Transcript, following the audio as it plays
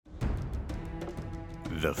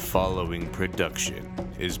The following production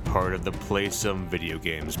is part of the Play Some Video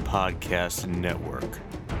Games podcast network.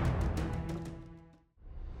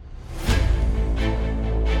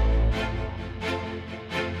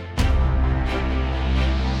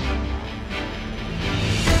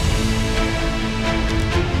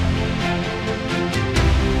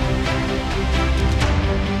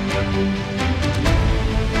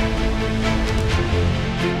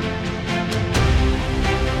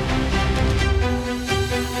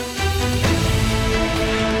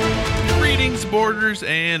 Boarders,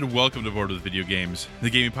 and welcome to Board with Video Games, the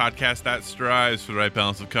gaming podcast that strives for the right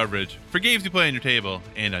balance of coverage for games you play on your table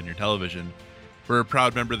and on your television. We're a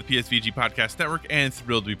proud member of the PSVG Podcast Network and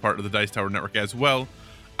thrilled to be part of the Dice Tower Network as well.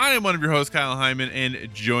 I am one of your hosts, Kyle Hyman, and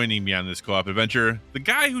joining me on this co-op adventure, the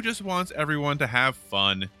guy who just wants everyone to have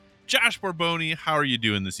fun, Josh Borboni. How are you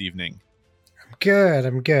doing this evening?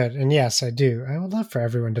 I'm good. And yes, I do. I would love for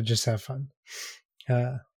everyone to just have fun.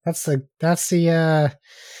 Well, that's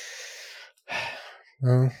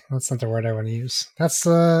not the word I want to use. That's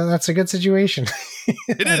a good situation.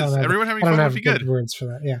 It is. Everyone having fun would be good. Words for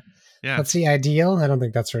that. Yeah. Yeah. That's the ideal. I don't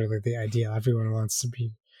think that's really the ideal. Everyone wants to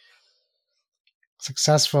be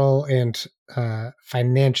successful and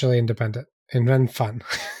financially independent and then fun.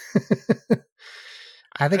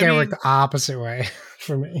 I think I work the opposite way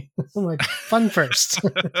for me. I'm like, fun first.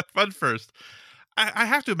 Fun first. I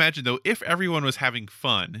have to imagine, though, if everyone was having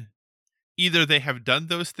fun, either they have done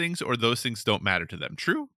those things or those things don't matter to them.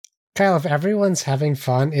 True? Kyle, if everyone's having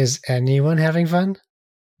fun, is anyone having fun?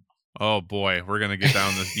 Oh boy, we're going to get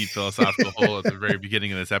down this deep philosophical hole at the very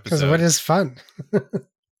beginning of this episode. Because what is fun?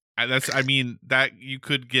 That you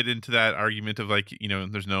could get into that argument of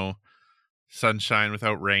there's no sunshine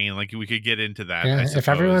without rain. Like we could get into that. Yeah, if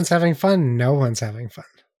everyone's having fun, no one's having fun.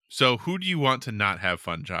 So who do you want to not have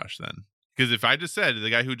fun, Josh, then? Because if I just said the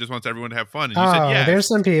guy who just wants everyone to have fun, and you said yes. There's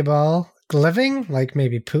some people living, like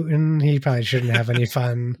maybe Putin. He probably shouldn't have any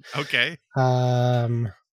fun. Okay.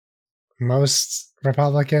 Most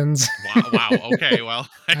Republicans. Wow. Okay. Well,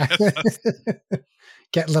 I guess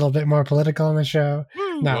get a little bit more political on the show.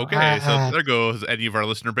 Woo, no. Okay. So there goes any of our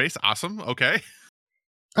listener base. Awesome. Okay.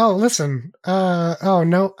 Oh, listen.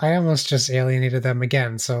 No, I almost just alienated them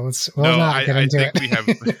again. So we'll not get into it.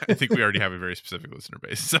 I think we already have a very specific listener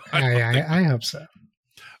base. So I hope so.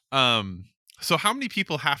 So how many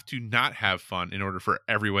people have to not have fun in order for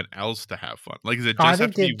everyone else to have fun? Like, is it just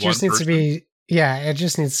have to be one person? It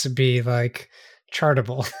just needs to be like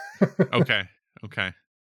chartable. Okay.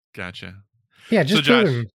 Gotcha. Yeah, just so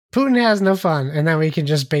Putin. Josh, Putin has no fun, and then we can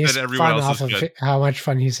just base fun off of how much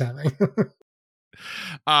fun he's having.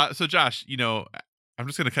 So Josh, I'm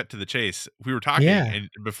just going to cut to the chase. We were talking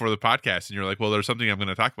before the podcast, and you're like, well, there's something I'm going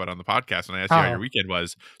to talk about on the podcast. And I asked you how your weekend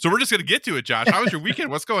was. So we're just going to get to it, Josh. How was your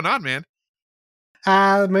weekend? What's going on, man?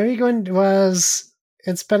 My weekend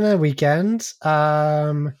it's been a weekend.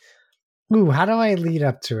 How do I lead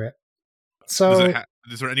up to it? So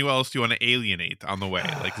is there anyone else you want to alienate on the way?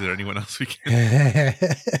 Like, is there anyone else we can?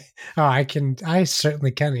 I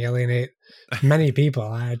certainly can alienate many people.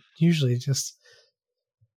 I usually just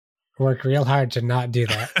work real hard to not do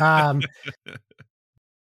that.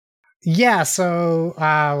 So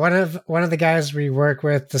one of the guys we work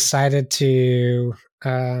with decided to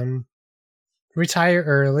retire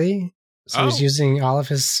early. So he's using all of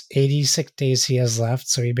his 80 sick days he has left.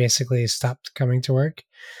 So he basically stopped coming to work.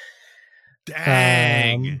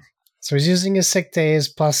 Dang. So he's using his sick days,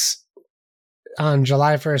 plus on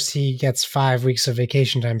July 1st he gets 5 weeks of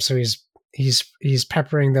vacation time. So he's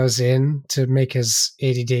peppering those in to make his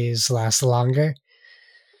 80 days last longer.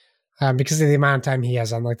 Because of the amount of time he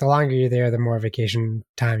has on. Like, the longer you're there, the more vacation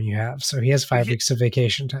time you have. So he has 5 weeks of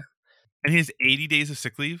vacation time. And he has 80 days of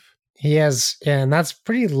sick leave? He has, and that's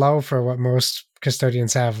pretty low for what most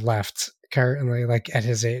custodians have left currently, like at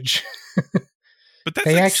his age. But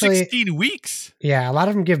that's 16 weeks. Yeah, a lot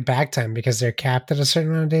of them give back time because they're capped at a certain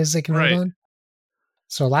amount of days they can hold on.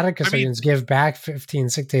 So a lot of custodians give back 15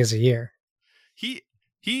 sick days a year. He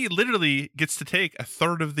literally gets to take a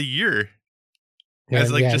third of the year as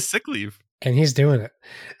just sick leave. And he's doing it.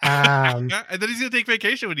 And then he's going to take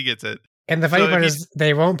vacation when he gets it. And the funny part is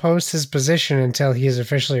they won't post his position until he's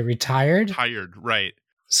officially retired. Right.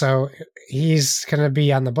 So he's going to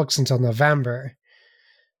be on the books until November.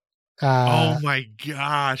 Oh my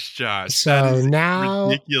gosh, Josh. So that is now,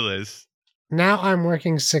 ridiculous. Now I'm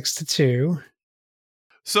working 6 to 2.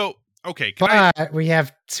 So, okay. We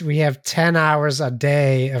have 10 hours a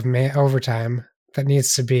day of overtime that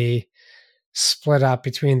needs to be split up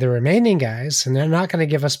between the remaining guys. And they're not going to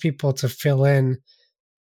give us people to fill in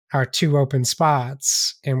our 2 open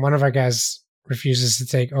spots. And one of our guys refuses to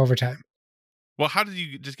take overtime. Well, how did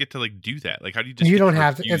you just get to like do that? Like, how do you just? You get don't to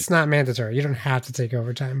have to. refuse? It's not mandatory. You don't have to take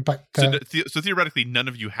overtime. But So theoretically, none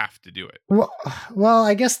of you have to do it. well,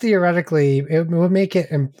 I guess theoretically, it would make it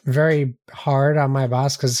very hard on my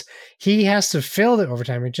boss because he has to fill the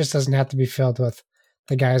overtime. It just doesn't have to be filled with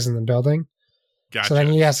the guys in the building. Gotcha. So then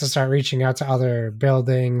he has to start reaching out to other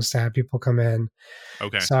buildings to have people come in.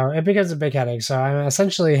 Okay. So it becomes a big headache. So I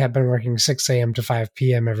essentially have been working 6 a.m. to 5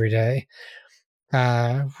 p.m. every day,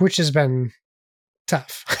 which has been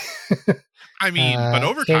tough. I mean, but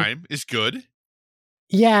overtime is good.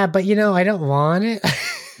 Yeah, but I don't want it.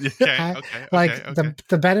 Okay.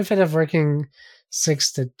 The benefit of working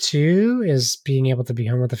 6 to 2 is being able to be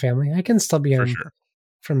home with the family. I can still be home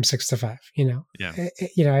from 6 to 5. Yeah.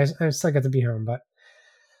 I still get to be home. But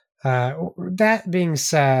that being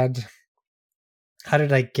said, why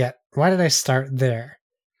did I start there?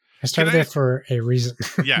 I started there for a reason.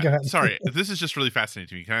 Yeah. Sorry. This is just really fascinating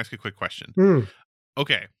to me. Can I ask a quick question?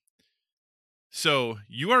 Okay. So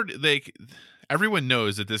you are like, everyone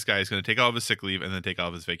knows that this guy is going to take all of his sick leave and then take all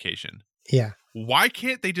of his vacation. Yeah. Why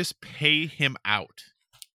can't they just pay him out?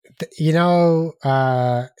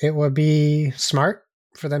 It would be smart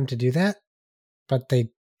for them to do that, but they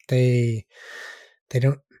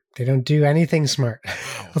don't do anything smart.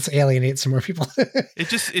 Let's alienate some more people. It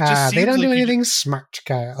just seems they don't like do anything smart,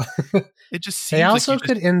 Kyle. It just seems they also like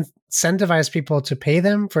could incentivize people to pay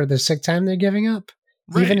them for the sick time they're giving up,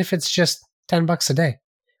 even if it's just $10 a day.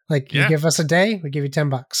 Like you give us a day, we give you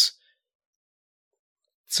 $10.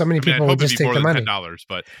 So many people would just take the money. $10,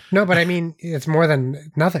 but no, but I mean it's more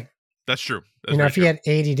than nothing. That's true. If he had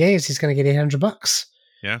 80 days, he's going to get $800.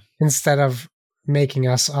 Yeah. Instead of making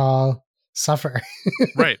us all suffer.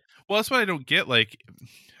 Right. Well, that's what I don't get. Like,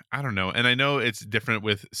 I don't know. And I know it's different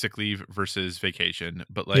with sick leave versus vacation,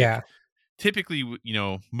 but like, typically,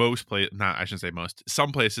 I shouldn't say most,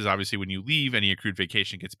 some places, obviously, when you leave, any accrued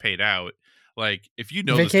vacation gets paid out. Like, if you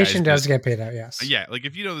know vacation does get paid out, yes. Yeah. Like,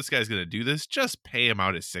 if you know this guy's going to do this, just pay him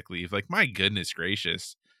out as sick leave. Like, my goodness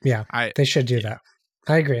gracious. Yeah. They should do that.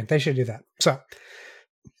 I agree. They should do that. So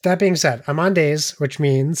that being said, I'm on days, which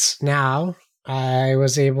means now we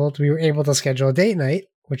were able to schedule a date night,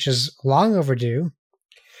 which is long overdue.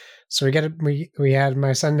 So we had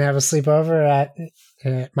my son have a sleepover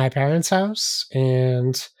at my parents' house,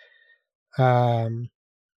 and I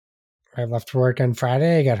left work on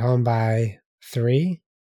Friday. I got home by 3-ish.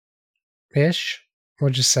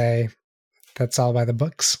 We'll just say that's all by the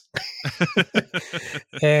books.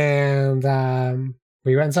 And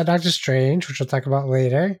we went and saw Doctor Strange, which we'll talk about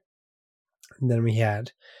later. And then we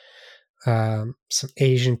had some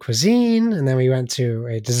Asian cuisine, and then we went to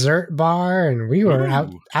a dessert bar, and we were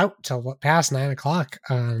out till past 9 o'clock.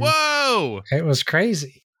 Whoa! It was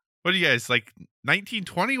crazy. What are you guys, like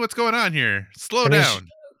 1920? What's going on here? Slow down.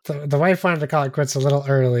 The wife wanted to call it quits a little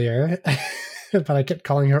earlier, but I kept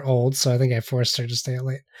calling her old, so I think I forced her to stay out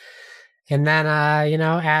late. And then,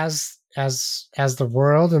 as the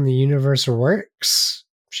world and the universe works,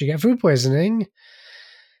 she got food poisoning.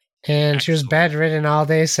 And she was bedridden all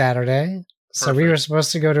day Saturday. So we were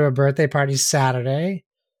supposed to go to a birthday party Saturday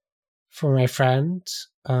for my friend.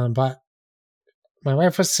 But my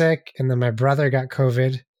wife was sick, and then my brother got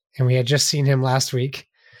COVID, and we had just seen him last week.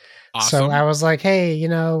 Awesome. So I was like, hey,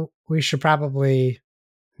 we should probably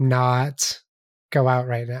not go out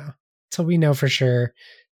right now till we know for sure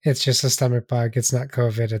it's just a stomach bug, it's not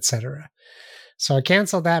COVID, etc. So I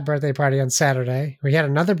canceled that birthday party on Saturday. We had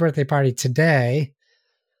another birthday party today.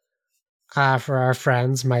 For our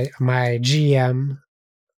friends, my GM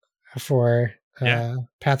for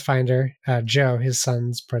Pathfinder, Joe, his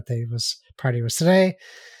son's party was today,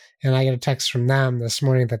 and I got a text from them this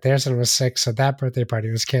morning that their son was sick, so that birthday party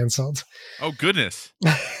was canceled. Oh goodness!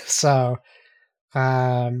 So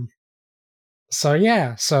 2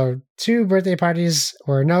 birthday parties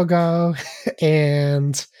were no go,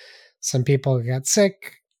 and some people got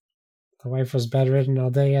sick. The wife was bedridden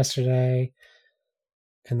all day yesterday.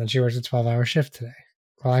 And then she worked a 12-hour shift today.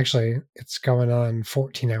 Well, actually, it's going on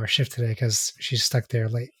 14-hour shift today because she's stuck there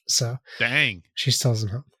late. So dang, she still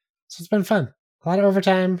isn't home. So it's been fun. A lot of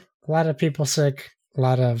overtime, a lot of people sick, a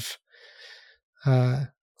lot of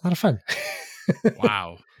fun.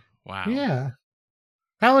 Wow. Yeah.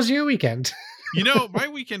 How was your weekend? My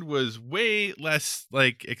weekend was way less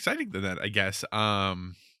exciting than that, I guess.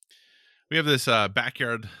 We have this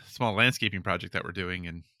backyard small landscaping project that we're doing,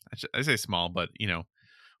 and I say small, but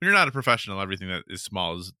when you're not a professional, everything that is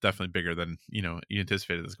small is definitely bigger than you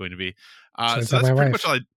anticipated it's going to be. So that's pretty much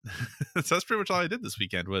all that's pretty much all I did this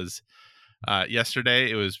weekend. Was yesterday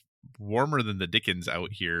it was warmer than the Dickens out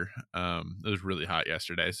here. It was really hot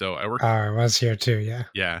yesterday, so I worked. Oh, it was here too. Yeah.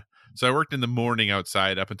 Yeah. So I worked in the morning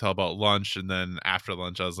outside up until about lunch, and then after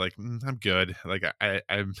lunch, I was like, I'm good. Like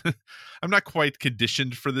I'm, I'm not quite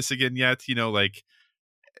conditioned for this again yet. Like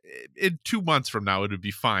in 2 months from now, it would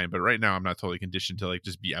be fine. But right now, I'm not totally conditioned to like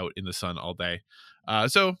just be out in the sun all day.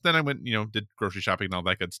 So then I went, did grocery shopping and all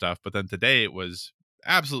that good stuff. But then today it was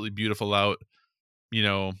absolutely beautiful out.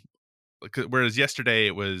 Whereas yesterday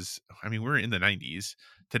it was, we were in the 90s.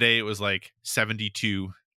 Today it was like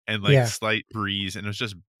 72 and like slight breeze, and it was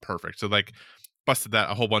just perfect. So like busted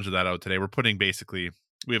a whole bunch of that out today. We're putting we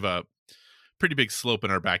have a pretty big slope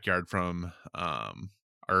in our backyard from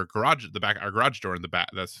our garage door in the back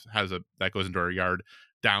that goes into our yard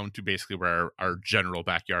down to basically where our general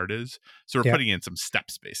backyard is. So we're putting in some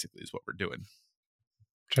steps basically is what we're doing.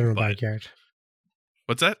 Backyard.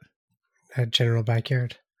 What's that? General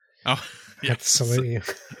backyard. Oh, yeah. Absolutely.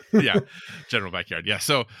 Yeah. General backyard. Yeah.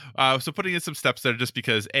 So putting in some steps there just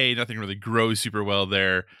because A, nothing really grows super well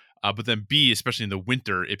there. But then B, especially in the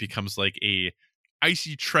winter, it becomes like a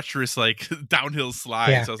icy, treacherous, like downhill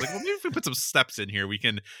slide. Yeah. So I was like, well, maybe if we put some steps in here, we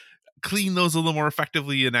can clean those a little more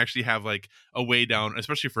effectively and actually have like a way down,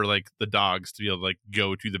 especially for like the dogs to be able to like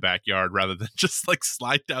go to the backyard rather than just like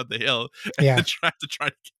slide down the hill and try to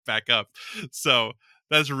get back up. So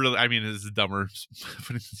that's really, it's dumber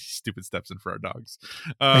putting these stupid steps in for our dogs.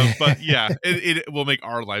 But yeah, it will make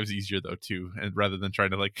our lives easier though too. And rather than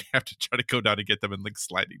trying to like have to try to go down and get them and like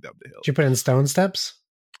sliding down the hill. Did you put in stone steps?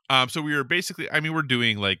 So we were basically, we're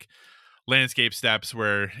doing like landscape steps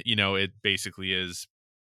where, it basically is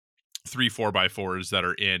 3 4x4s that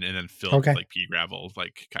are in and then filled with like pea gravel,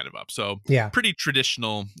 like kind of up. So pretty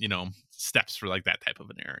traditional, steps for like that type of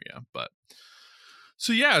an area. But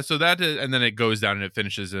so yeah, so that is, and then it goes down and it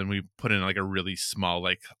finishes, and we put in like a really small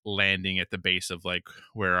like landing at the base of like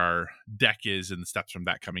where our deck is, and the steps from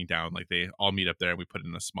that coming down, like they all meet up there, and we put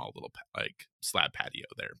in a small little like slab patio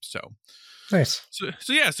there. So nice. So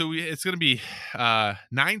it's gonna be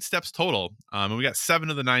 9 steps total, and we got 7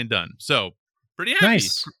 of the 9 done. So pretty happy,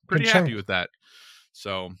 nice. Pretty happy with that.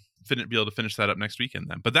 So be able to finish that up next weekend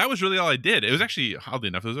then. But that was really all I did. It was actually, oddly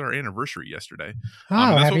enough, it was our anniversary yesterday.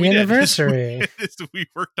 Oh, happy anniversary. We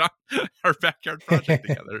worked on our backyard project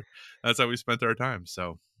together. That's how we spent our time.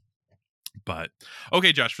 So, but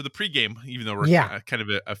okay, Josh, for the pregame, even though we're kind of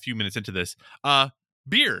a few minutes into this,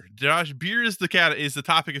 beer, Josh, beer is the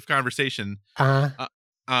topic of conversation. I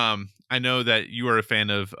know that you are a fan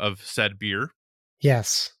of said beer.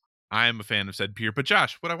 Yes. I am a fan of said beer. But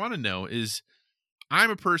Josh, what I want to know is, I'm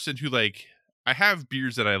a person who I have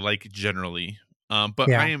beers that I like generally, but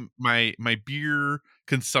I am my beer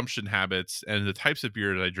consumption habits and the types of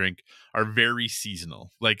beer that I drink are very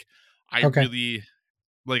seasonal. Like really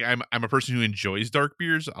I'm a person who enjoys dark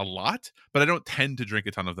beers a lot, but I don't tend to drink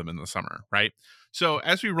a ton of them in the summer, right? So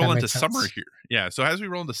as we roll into summer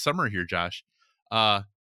here, Josh,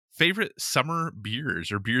 favorite summer beers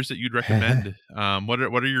or beers that you'd recommend? What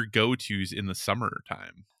are your go-tos in the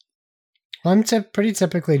summertime? Well, I'm pretty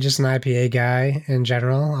typically just an IPA guy in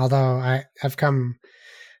general, although I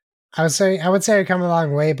would say I've come a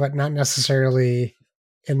long way, but not necessarily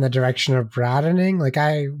in the direction of broadening. Like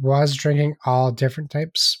I was drinking all different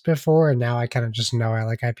types before, and now I kind of just know I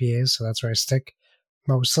like IPAs, so that's where I stick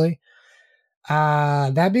mostly.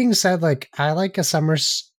 That being said, like I like a summer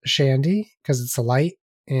shandy because it's light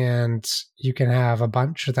and you can have a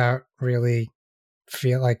bunch without really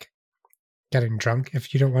feel like getting drunk.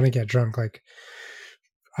 If you don't want to get drunk, like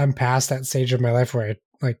I'm past that stage of my life where I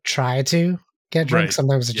like try to get drunk. Right.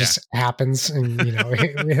 Sometimes it just happens, and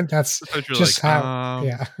that's just how.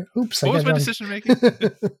 Oops. What was my decision making?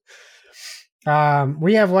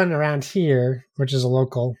 We have one around here, which is a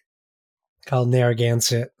local called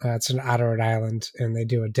Narragansett. It's in Outer Rhode Island, and they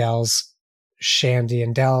do a Dell's shandy,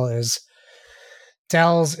 and Dell's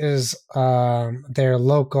is their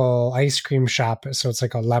local ice cream shop. So it's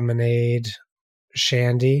like a lemonade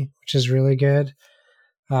shandy, which is really good.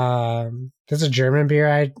 There's a German beer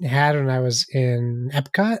I had when I was in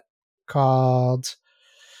Epcot called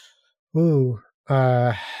Radler,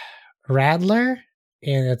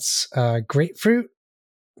 and it's grapefruit.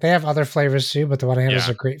 They have other flavors too, but the one I had is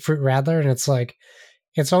a grapefruit Radler, and it's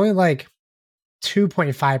only like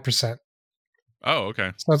 2.5%. Oh,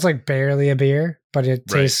 okay. So it's like barely a beer, but it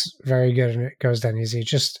tastes very good and it goes down easy.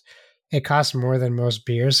 It costs more than most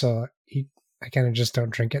beers, so I kind of just don't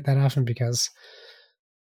drink it that often because,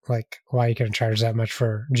 like, why are you going to charge that much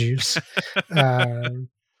for juice? But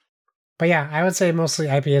yeah, I would say mostly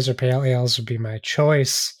IPAs or pale ales would be my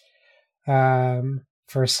choice.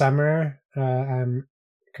 For summer, I'm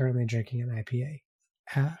currently drinking an IPA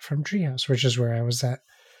from Treehouse, which is where I was at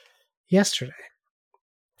yesterday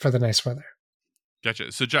for the nice weather.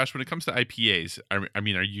 Gotcha. So Josh, when it comes to IPAs, I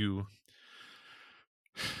mean, are you?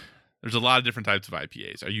 There's a lot of different types of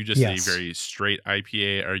IPAs. Are you just a Yes. very straight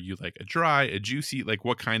IPA? Are you like a dry, a juicy? Like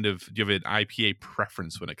what kind of, do you have an IPA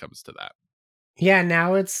preference when it comes to that? Yeah,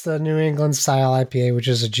 now it's the New England style IPA, which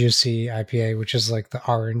is a juicy IPA, which is like the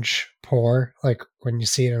orange pour, like when you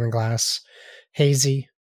see it in a glass. Hazy,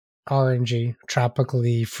 orangey,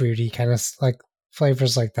 tropically fruity, kind of like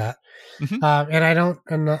flavors like that. Mhm. And I don't,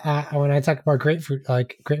 and when I talk about grapefruit,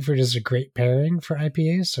 like grapefruit is a great pairing for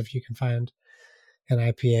IPAs. So if you can find an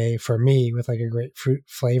IPA for me with like a grapefruit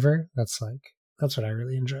flavor, that's what I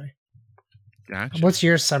really enjoy. Gotcha. What's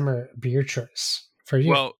your summer beer choice for you?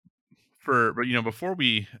 Well, but before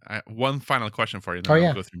one final question for you, and then Oh I'll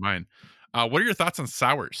yeah, go through mine. What are your thoughts on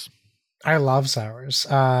sours? I love sours,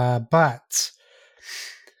 but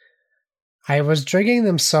I was drinking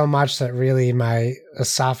them so much that really my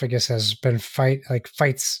esophagus has been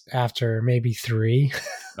fights after maybe 3.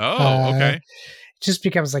 Oh, okay. It just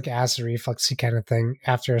becomes like acid refluxy kind of thing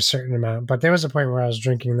after a certain amount. But there was a point where I was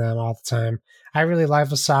drinking them all the time. I really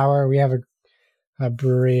love a sour. We have a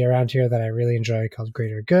brewery around here that I really enjoy called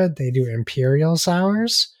Greater Good. They do imperial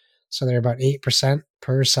sours, so they're about 8%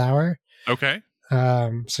 per sour. Okay.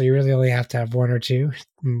 So you really only have to have 1 or 2,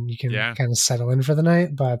 and you can Yeah. kind of settle in for the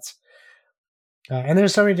night. But and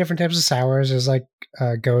there's so many different types of sours. There's like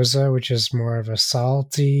Goza, which is more of a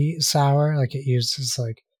salty sour, like it uses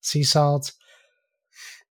like sea salt.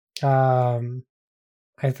 I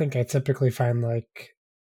think I typically find like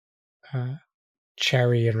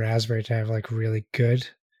cherry and raspberry to have like really good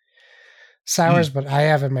sours, but I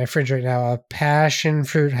have in my fridge right now a passion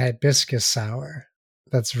fruit hibiscus sour.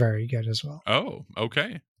 That's very good as well. Oh,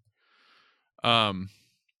 okay.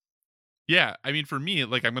 Yeah, I mean, for me,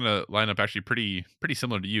 like I'm gonna line up actually pretty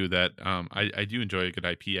similar to you. That I do enjoy a good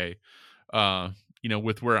IPA.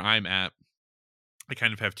 With where I'm at, I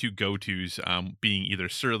kind of have 2 go-tos, being either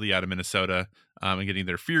Surly out of Minnesota, and getting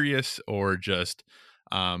their Furious, or just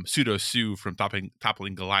Pseudo Sue from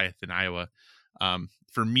Toppling Goliath in Iowa.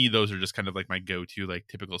 For me, those are just kind of like my go-to, like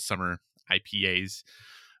typical summer IPAs,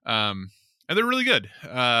 and they're really good.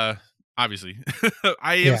 Obviously,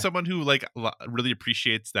 I am Yeah. someone who like really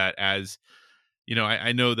appreciates that. As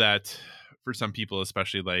I know that for some people,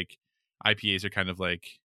 especially like IPAs, are kind of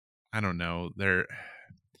like, I don't know, they're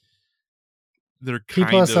People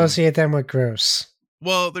kind of, associate them with gross,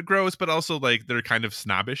 well, they're gross, but also like they're kind of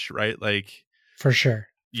snobbish, right? Like, for sure.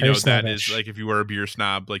 Very that is snobbish. like, if you were a beer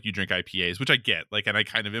snob, like you drink IPAs, which I get, like, and I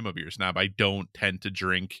kind of am a beer snob. I don't tend to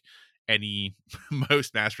drink any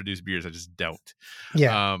most mass produced beers. I just don't.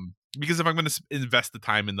 Yeah. Because if I'm going to invest the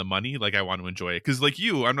time and the money, like I want to enjoy it. Because like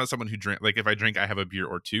you, I'm not someone who drink, like if I drink, I have a beer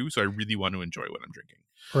or 2. So I really want to enjoy what I'm drinking.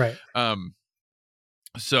 Right.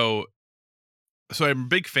 So I'm a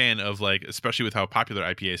big fan of, like, especially with how popular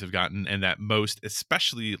IPAs have gotten, and that most,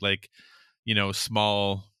 especially like,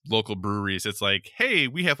 small local breweries, it's like, hey,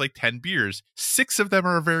 we have like 10 beers, 6 of them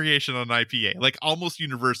are a variation on IPA, like almost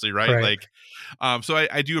universally, right? Right. Like, so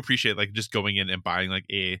I do appreciate like just going in and buying like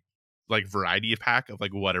a like variety pack of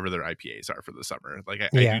like whatever their IPAs are for the summer. Like I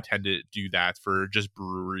do tend to do that for just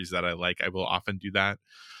breweries that I like. I will often do that.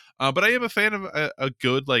 But I am a fan of a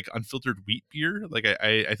good like unfiltered wheat beer. Like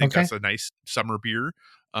I think that's a nice summer beer.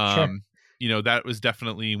 Sure. That was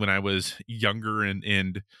definitely when I was younger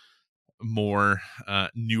and more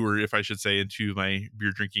newer, if I should say, into my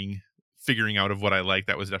beer drinking, figuring out of what I like.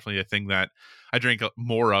 That was definitely a thing that I drank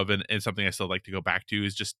more of, and something I still like to go back to.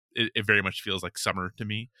 Is just it very much feels like summer to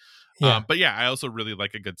me. Yeah. But yeah, I also really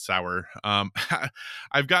like a good sour.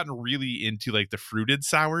 I've gotten really into like the fruited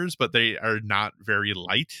sours, but they are not very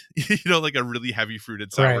light. Like a really heavy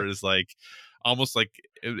fruited sour is like almost like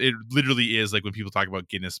it literally is like when people talk about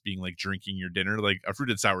Guinness being like drinking your dinner. Like a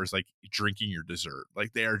fruited sour is like drinking your dessert.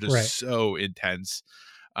 Like they are just so intense.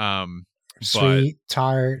 Sweet,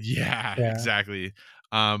 tart. Yeah, exactly.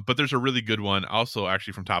 But there's a really good one also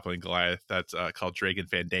actually from Toppling Goliath that's called Dragon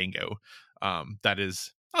Fandango. That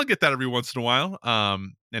is, I'll get that every once in a while.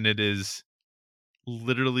 And it is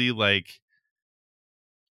literally like,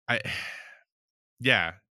 it's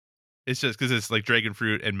just because it's like dragon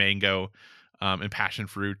fruit and mango, and passion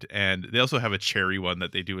fruit, and they also have a cherry one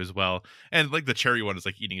that they do as well. And like the cherry one is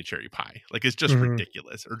like eating a cherry pie. Like it's just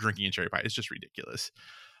ridiculous, or drinking a cherry pie. It's just ridiculous.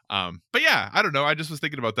 But yeah, I don't know. I just was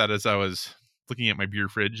thinking about that as I was looking at my beer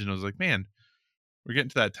fridge, and I was like, man, we're getting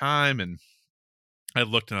to that time. And I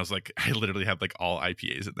looked and I was like, I literally had like all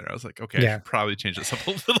IPAs in there. I was like, okay, I should probably change this up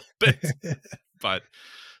a little bit, but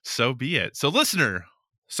so be it. So listener,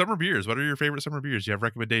 summer beers, what are your favorite summer beers? Do you have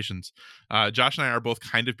recommendations? Josh and I are both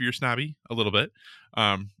kind of beer snobby a little bit.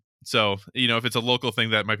 So, if it's a local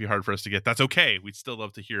thing that might be hard for us to get, that's okay. We'd still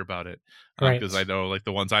love to hear about it. Because I know like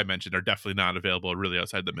the ones I mentioned are definitely not available really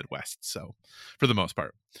outside the Midwest. So for the most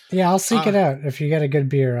part. Yeah, I'll seek it out. If you get a good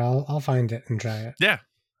beer, I'll find it and try it. Yeah,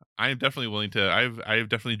 I am definitely willing to. I've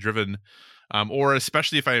definitely driven, or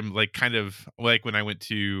especially if I'm like kind of like when I went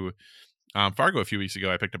to Fargo a few weeks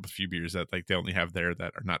ago, I picked up a few beers that like they only have there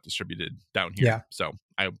that are not distributed down here. Yeah. So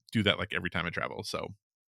I do that like every time I travel. So.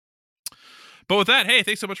 But with that, hey,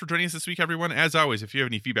 thanks so much for joining us this week, everyone. As always, if you have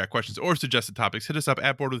any feedback, questions, or suggested topics, hit us up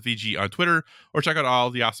at Board with VG on Twitter, or check out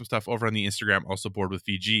all the awesome stuff over on the Instagram, also Board with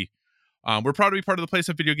VG. We're proud to be part of the Place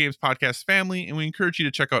of Video Games podcast family, and we encourage you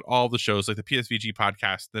to check out all of the shows like the PSVG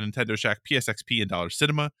podcast, the Nintendo Shack, PSXP, and Dollar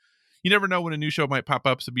Cinema. You never know when a new show might pop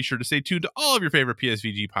up, so be sure to stay tuned to all of your favorite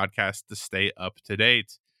PSVG podcasts to stay up to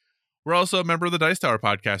date. We're also a member of the Dice Tower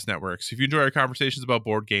Podcast Network, so if you enjoy our conversations about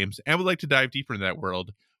board games and would like to dive deeper into that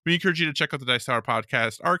world, we encourage you to check out the Dice Tower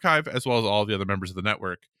Podcast archive, as well as all the other members of the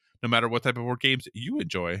network. No matter what type of board games you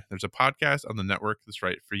enjoy, there's a podcast on the network that's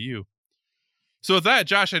right for you. So with that,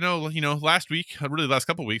 Josh, I know, last week, really the last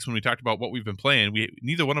couple of weeks when we talked about what we've been playing,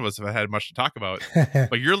 neither one of us have had much to talk about.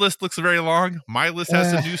 But your list looks very long. My list has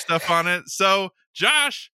some new stuff on it. So,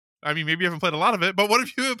 Josh, I mean, maybe you haven't played a lot of it, but what have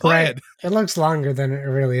you been playing? Right. It looks longer than it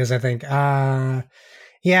really is, I think.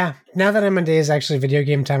 Yeah, now that I'm on days, actually, video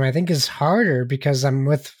game time, I think is harder because I'm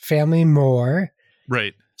with family more.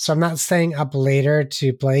 Right. So I'm not staying up later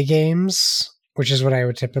to play games, which is what I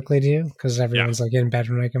would typically do because everyone's like in bed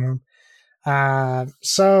when I come home.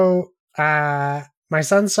 My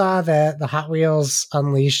son saw that the Hot Wheels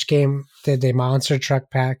Unleashed game did a monster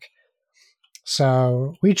truck pack.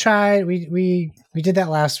 So we tried, we did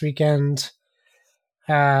that last weekend.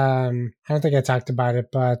 I don't think I talked about it,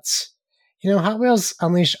 but Hot Wheels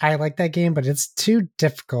Unleashed, I like that game, but it's too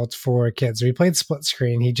difficult for kids. We played split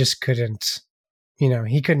screen. He just couldn't,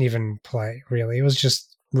 he couldn't even play, really. It was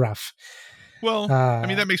just rough. Well, I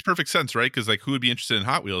mean, that makes perfect sense, right? Because, like, who would be interested in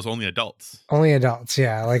Hot Wheels? Only adults. Only adults,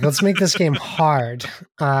 yeah. Like, let's make this game hard.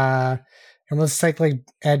 And let's take, like,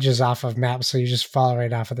 edges off of maps so you just fall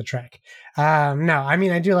right off of the track. No, I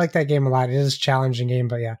mean, I do like that game a lot. It is a challenging game,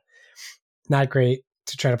 but yeah, not great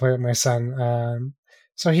to try to play with my son.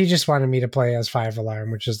 So he just wanted me to play as Fire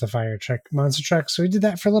Alarm, which is the fire truck, monster truck. So we did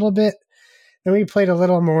that for a little bit. Then we played a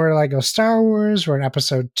little more Lego Star Wars. We're in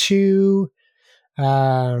episode 2.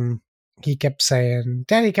 He kept saying,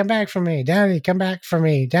 "Daddy, come back for me. Daddy, come back for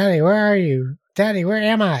me. Daddy, where are you? Daddy, where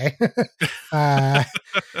am I?" I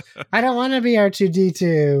don't want to be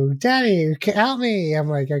R2-D2. Daddy, help me. I'm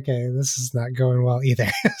like, okay, this is not going well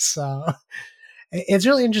either. So it's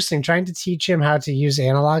really interesting trying to teach him how to use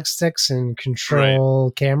analog sticks and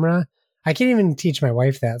control camera. I can't even teach my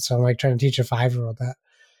wife that. So I'm like trying to teach a 5-year-old that.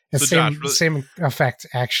 It's so same, Josh, really, same effect,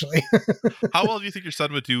 actually. How well do you think your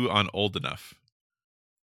son would do on Old Enough?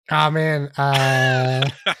 Oh, man.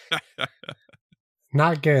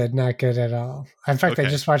 Not good at all. In fact, I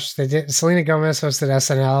just watched, Selena Gomez hosted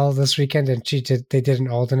SNL this weekend, and they did an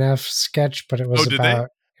Old Enough sketch, but it was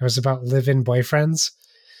about live-in boyfriends.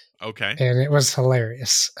 Okay. And it was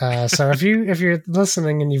hilarious. So if you're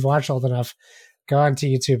listening and you've watched Old Enough, go onto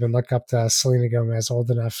YouTube and look up the Selena Gomez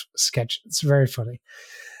Old Enough sketch. It's very funny.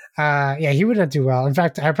 Yeah, he would not do well. In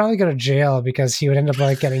fact, I'd probably go to jail because he would end up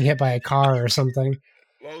getting hit by a car or something.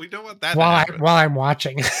 Well, we don't want that while I'm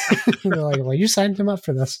watching. They're like, well, you signed him up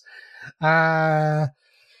for this.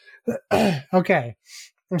 Okay.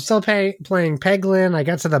 I'm still playing Peglin. I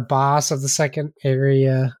got to the boss of the second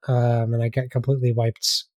area, and I got completely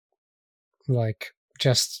wiped.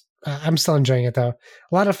 I'm still enjoying it, though.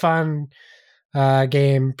 A lot of fun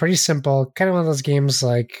game. Pretty simple. Kind of one of those games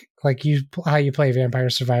like how you play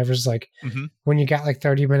Vampire Survivors, when you got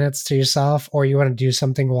 30 minutes to yourself or you want to do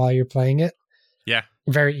something while you're playing it. Yeah.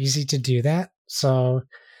 Very easy to do that. So,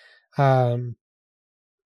 yeah,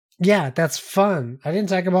 that's fun. I didn't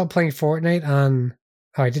talk about playing Fortnite on...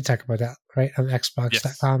 Oh, I did talk about that, right? On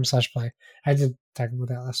Xbox.com/play. I did talk about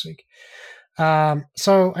that last week.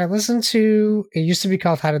 So I listened to... It used to be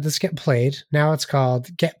called How Did This Get Played? Now it's called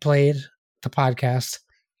Get Played, the podcast.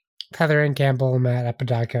 Heather Ann Campbell and Matt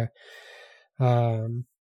Apodaca. And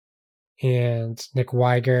Nick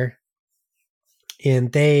Weiger.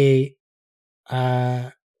 And they...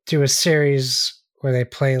 do a series where they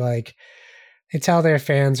play they tell their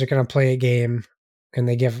fans they're going to play a game and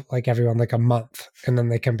they give everyone a month and then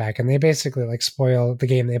they come back and they basically spoil the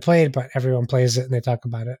game they played, but everyone plays it and they talk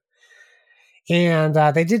about it. And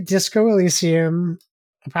they did Disco Elysium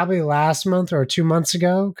probably last month or 2 months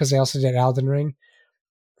ago because they also did Elden Ring.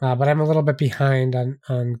 But I'm a little bit behind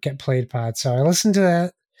on Get Played Pod. So I listened to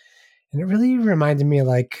that and it really reminded me of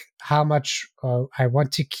how much I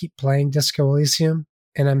want to keep playing Disco Elysium.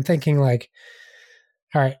 And I'm thinking like,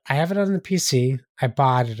 all right, I have it on the PC. I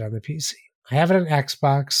bought it on the PC. I have it on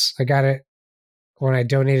Xbox. I got it when I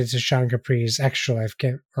donated to Sean Capri's Extra Life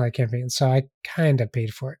campaign. So I kind of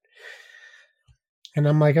paid for it. And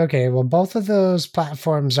I'm like, okay, well, both of those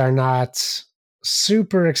platforms are not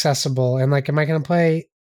super accessible. And like, am I going to play,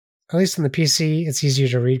 at least on the PC, it's easier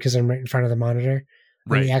to read because I'm right in front of the monitor.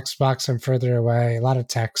 Right. On the Xbox, I'm further away, a lot of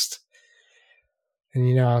text.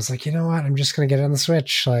 And, I was like, you know what? I'm just going to get it on the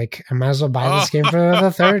Switch. Like, I might as well buy this game for the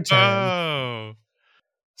third time.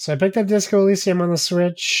 So I picked up Disco Elysium on the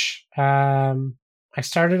Switch. I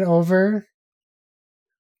started over.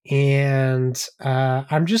 And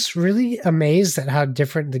I'm just really amazed at how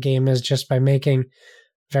different the game is just by making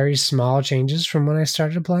very small changes from when I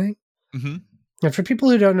started playing. Mm-hmm. And for people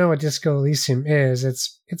who don't know what Disco Elysium is,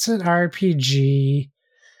 it's an RPG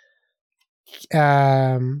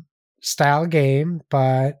style game,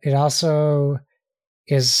 but it also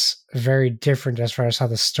is very different as far as how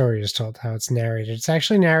the story is told, how it's narrated. It's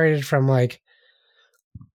actually narrated from like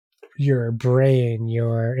your brain,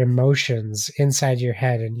 your emotions inside your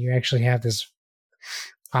head, and you actually have this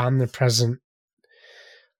omnipresent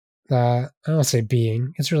I don't say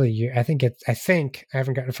being. It's really you. I think I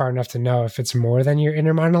haven't gotten far enough to know if it's more than your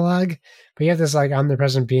inner monologue, but you have this like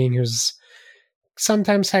omnipresent being who's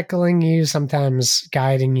sometimes heckling you, sometimes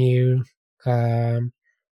guiding you, and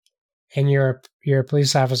you're a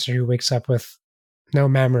police officer who wakes up with no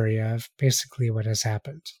memory of basically what has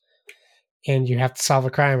happened. And you have to solve a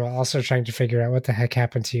crime while also trying to figure out what the heck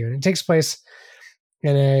happened to you. And it takes place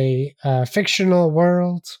in a fictional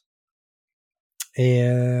world.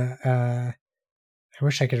 And I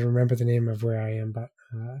wish I could remember the name of where I am, but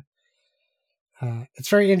it's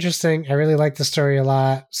very interesting. I really like the story a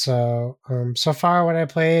lot. So, so far what I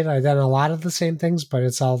played, I've done a lot of the same things, but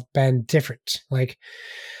it's all been different. Like,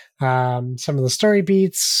 some of the story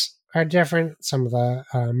beats are different. Some of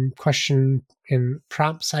the question and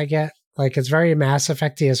prompts I get, like, it's very Mass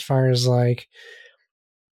Effect-y as far as like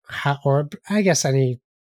how, or I guess any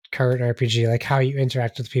current RPG, like how you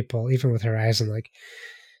interact with people, even with Horizon. Like,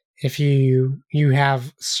 if you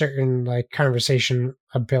have certain like conversation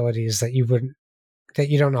abilities that you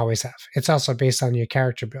don't always have. It's also based on your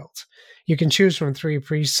character build. You can choose from 3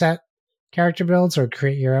 preset character builds or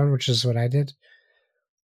create your own, which is what I did.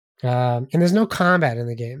 And there's no combat in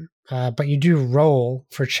the game, but you do roll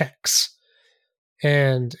for checks.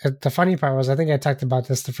 And the funny part was, I think I talked about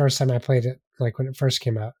this the first time I played it, like when it first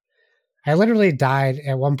came out. I literally died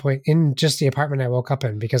at one point in just the apartment I woke up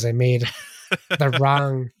in because I made the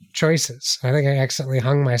wrong choices. I think I accidentally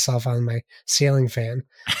hung myself on my ceiling fan,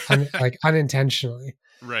 like unintentionally.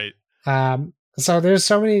 Right. So there's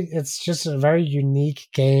so many. It's just a very unique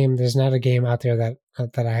game. There's not a game out there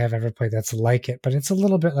that I have ever played that's like it, but it's a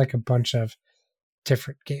little bit like a bunch of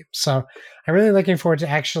different games. So I'm really looking forward to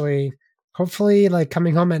actually, hopefully, like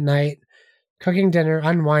coming home at night, cooking dinner,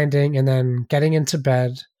 unwinding, and then getting into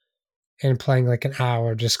bed and playing like an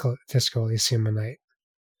hour Disco Elysium a night.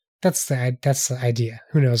 That's the idea.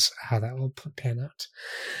 Who knows how that will pan out.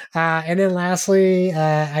 And then lastly,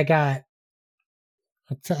 I got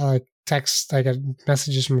a text. I got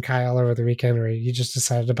messages from Kyle over the weekend where he just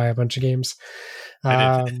decided to buy a bunch of games.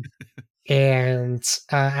 And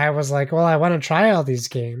I was like, well, I want to try all these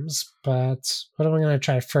games, but what am I going to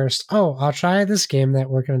try first? Oh, I'll try this game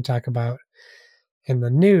that we're going to talk about in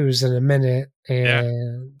the news in a minute.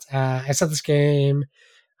 And I saw this game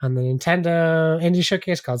on the Nintendo Indie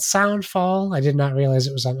Showcase called Soundfall. I did not realize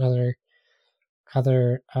it was on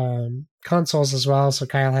other consoles as well, so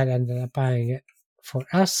Kyle had ended up buying it for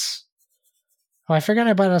us. Oh, I forgot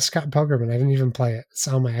I bought a Scott Pilgrim and I didn't even play it. It's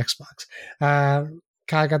on my Xbox.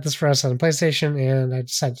 Kyle got this for us on PlayStation, and I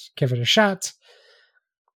decided to give it a shot.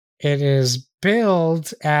 It is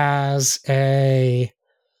billed as a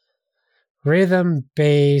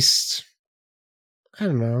rhythm-based, I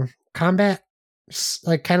don't know, combat,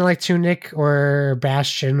 like kind of like Tunic or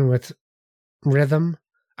Bastion with rhythm.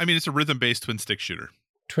 I mean, it's a rhythm-based twin-stick shooter.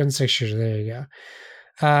 Twin-stick shooter, there you go.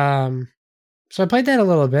 So I played that a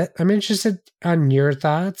little bit. I'm interested on your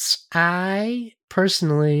thoughts. I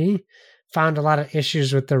personally found a lot of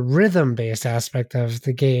issues with the rhythm-based aspect of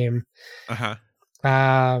the game. Uh-huh.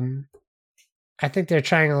 I think they're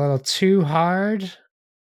trying a little too hard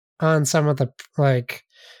on some of the like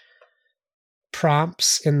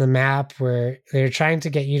prompts in the map where they're trying to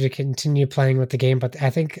get you to continue playing with the game, but I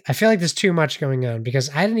feel like there's too much going on because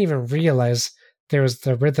I didn't even realize there was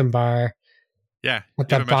the rhythm bar at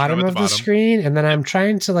the bottom of the screen, and then I'm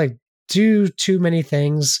trying to like do too many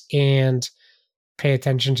things and pay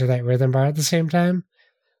attention to that rhythm bar at the same time.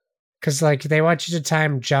 because like they want you to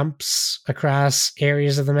time jumps across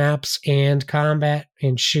areas of the maps and combat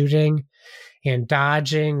and shooting and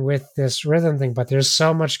dodging with this rhythm thing, but there's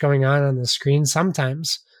so much going on the screen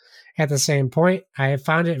sometimes at the same point. I have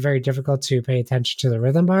found it very difficult to pay attention to the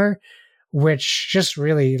rhythm bar, which just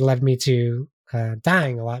really led me to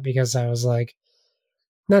dying a lot, because I was like,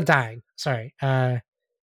 not dying, sorry,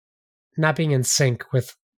 not being in sync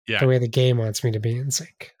with the way the game wants me to be in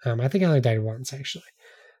sync. I think I only died once, actually.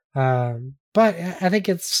 But I think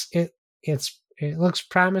it looks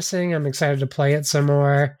promising. I'm excited to play it some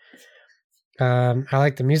more. I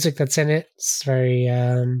like the music that's in it. It's very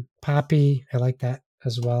poppy. I like that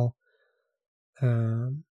as well.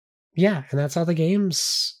 Yeah, and that's all the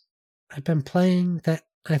games I've been playing that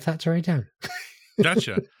I thought to write down.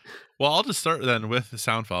 Gotcha. Well, I'll just start then with the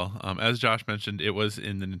Soundfall. As Josh mentioned, it was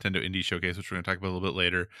in the Nintendo Indie Showcase, which we're going to talk about a little bit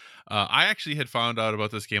later. I actually had found out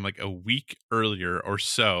about this game like a week earlier or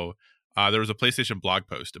so. There was a PlayStation blog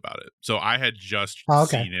post about it. So I had just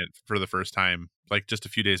seen it for the first time, like just a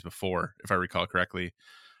few days before, if I recall correctly.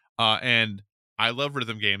 And I love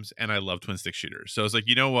rhythm games and I love twin stick shooters. So I was like,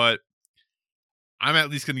 you know what? I'm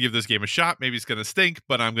at least going to give this game a shot. Maybe it's going to stink,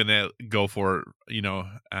 but I'm going to go for it,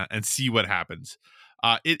 and see what happens.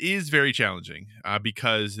 It is very challenging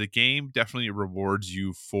because the game definitely rewards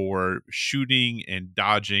you for shooting and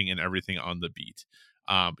dodging and everything on the beat.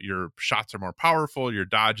 Your shots are more powerful, your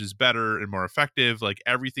dodge is better and more effective. Like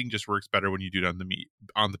everything just works better when you do it on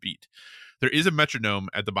the beat. There is a metronome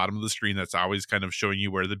at the bottom of the screen that's always kind of showing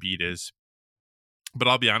you where the beat is. But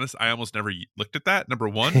I'll be honest, I almost never looked at that. Number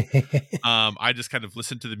one, I just kind of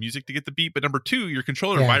listened to the music to get the beat. But number two, your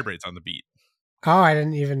controller vibrates on the beat. Oh, I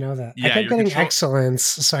didn't even know that. I kept getting excellence,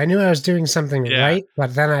 so I knew I was doing something right.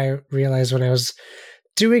 But then I realized when I was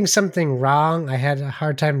doing something wrong, I had a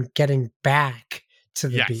hard time getting back to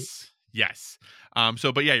the beat. Yes.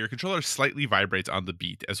 But your controller slightly vibrates on the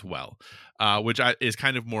beat as well, which is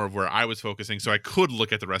kind of more of where I was focusing. So I could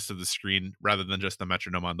look at the rest of the screen rather than just the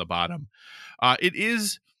metronome on the bottom. It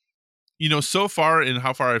is, so far in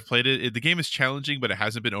how far I've played it, the game is challenging, but it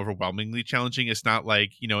hasn't been overwhelmingly challenging. It's not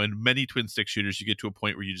like, in many twin stick shooters, you get to a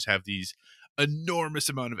point where you just have these enormous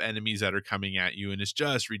amount of enemies that are coming at you. And it's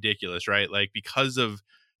just ridiculous, right? Like because of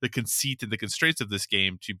the conceit and the constraints of this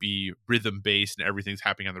game to be rhythm based and everything's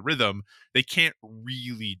happening on the rhythm, they can't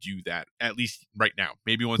really do that, at least right now.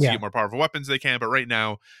 Maybe once you get more powerful weapons, they can, but right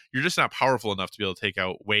now you're just not powerful enough to be able to take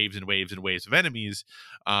out waves and waves and waves of enemies.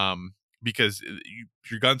 Because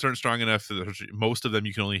your guns aren't strong enough. Most of them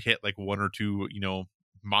you can only hit like one or two,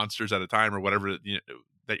 monsters at a time or whatever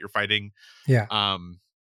that you're fighting.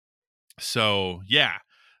 So yeah,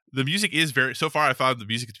 the music is so far I found the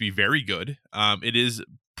music to be very good. It is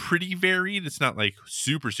pretty varied. It's not like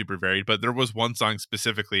super varied, but there was one song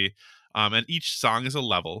specifically, and each song is a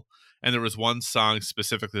level. And there was one song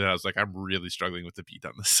specifically that I was like, I'm really struggling with the beat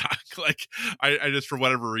on this song. Like I just, for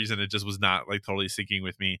whatever reason, it just was not like totally syncing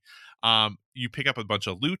with me. You pick up a bunch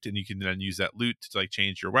of loot and you can then use that loot to like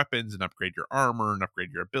change your weapons and upgrade your armor and upgrade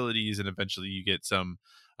your abilities. And eventually you get some,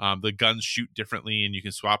 the guns shoot differently and you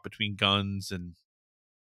can swap between guns. And,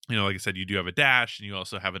 like I said, you do have a dash and you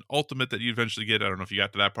also have an ultimate that you eventually get. I don't know if you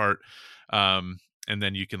got to that part. And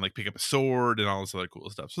then you can like pick up a sword and all this other cool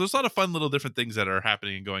stuff. So there's a lot of fun little different things that are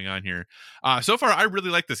happening and going on here. So far, I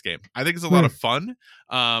really like this game. I think it's a lot of fun.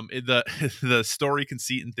 The story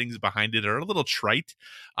conceit and things behind it are a little trite,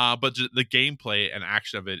 but the gameplay and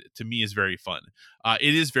action of it to me is very fun.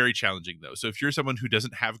 It is very challenging though. So if you're someone who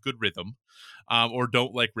doesn't have good rhythm, or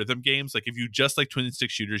don't like rhythm games, like if you just like twin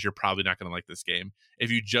stick shooters, you're probably not going to like this game.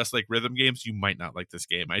 If you just like rhythm games, you might not like this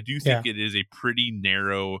game. I do think it is a pretty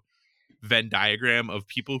narrow Venn diagram of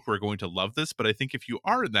people who are going to love this, but I think if you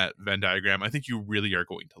are in that Venn diagram, I think you really are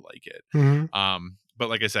going to like it. But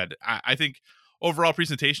like I said, I think overall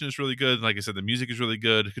presentation is really good. Like I said, the music is really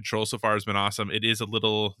good. Control so far has been awesome. It is a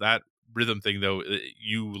little, that rhythm thing though,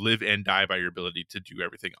 you live and die by your ability to do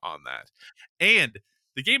everything on that. And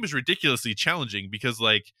the game is ridiculously challenging because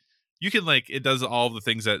like you can like, it does all the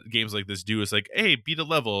things that games like this do. Is like, hey, beat a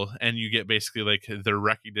level and you get basically like the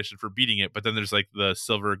recognition for beating it. But then there's like the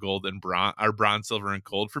silver, gold, and bronze, silver, and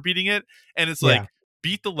gold for beating it. And it's like,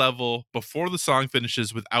 beat the level before the song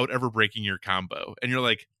finishes without ever breaking your combo. And you're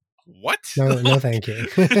like, what? No, thank you.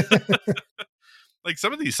 Like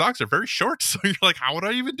some of these songs are very short, so you're like, how would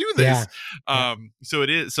I even do this? So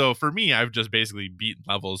it is. So for me, I've just basically beaten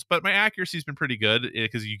levels, but my accuracy's been pretty good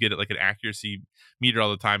because you get it like an accuracy meter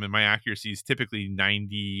all the time, and my accuracy is typically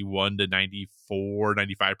 91 to 94,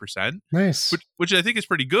 95%. Nice, which I think is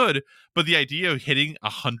pretty good. But the idea of hitting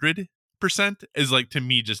 100 is like, to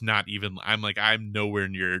me, just not even. I'm nowhere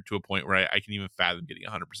near to a point where I can even fathom getting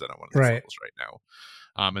 100% on one of these Right. levels right now.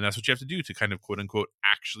 And that's what you have to do to kind of quote unquote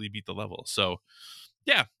actually beat the level. So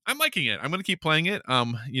yeah, I'm liking it. I'm going to keep playing it.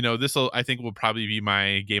 I think will probably be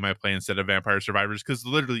my game I play instead of Vampire Survivors, because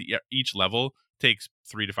literally each level takes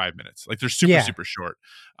 3 to 5 minutes. Like, they're super, Yeah. super short.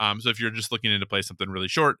 So if you're just looking to play something really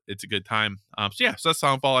short, it's a good time. So that's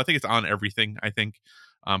Soundfall. I think it's on everything, I think.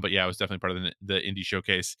 But yeah, it was definitely part of the indie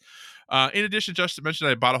showcase. In addition, Justin mentioned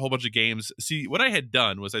I bought a whole bunch of games. See, what I had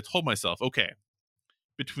done was I told myself, okay,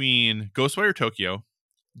 between Ghostwire Tokyo,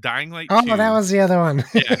 Dying Light 2. Oh, that was the other one.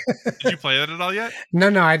 Yeah. Did you play that at all yet?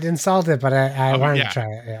 No, I'd installed it, but I wanted to try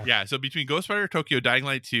it. Yeah. Yeah. So between Ghostwire Tokyo, Dying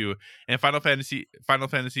Light 2, and Final Fantasy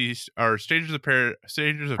or Strangers of Paradise.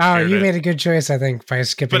 You made a good choice, I think, by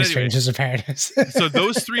skipping Strangers of Paradise. So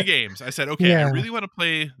those 3 games, I said, okay, I really want to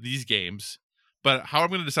play these games, but how I'm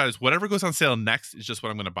going to decide is whatever goes on sale next is just what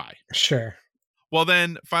I'm going to buy. Sure. Well,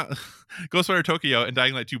 then Ghostwire Tokyo and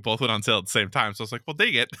Dying Light 2 both went on sale at the same time. So I was like, well,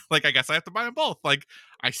 dang it. Like, I guess I have to buy them both. Like,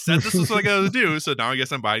 I said this is what I got to do. So now I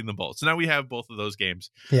guess I'm buying them both. So now we have both of those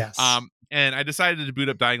games. Yes. And I decided to boot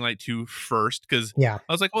up Dying Light 2 first because I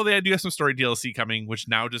was like, well, they do have some story DLC coming, which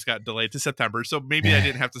now just got delayed to September. So maybe I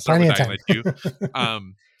didn't have to start with Dying Light 2.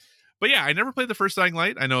 But yeah, I never played the first Dying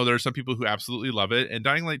Light. I know there are some people who absolutely love it. And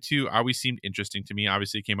Dying Light 2 always seemed interesting to me.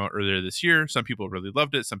 Obviously, it came out earlier this year. Some people really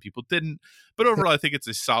loved it. Some people didn't. But overall, I think it's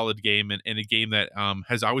a solid game and a game that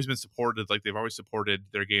has always been supported. Like, they've always supported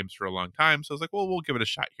their games for a long time. So I was like, well, we'll give it a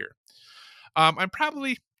shot here. I'm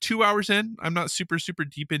probably 2 hours in. I'm not super, super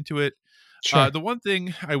deep into it. Sure. The one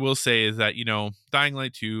thing I will say is that, Dying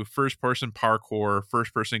Light 2, first-person parkour,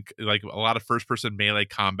 first-person, like a lot of first-person melee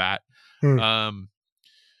combat.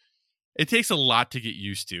 It takes a lot to get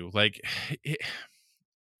used to. Like,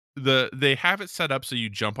 they have it set up so you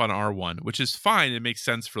jump on R1, which is fine. It makes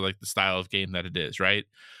sense for like the style of game that it is, right?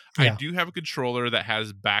 Yeah. I do have a controller that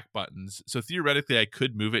has back buttons, so theoretically I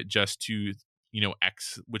could move it just to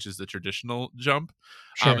X, which is the traditional jump,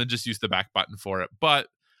 and just use the back button for it.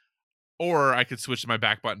 Or I could switch my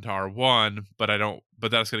back button to R1, but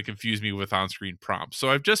that's going to confuse me with on-screen prompts. So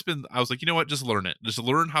I was like, you know what? Just learn it. Just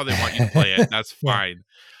learn how they want you to play it. That's fine.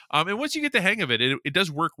 And once you get the hang of it, it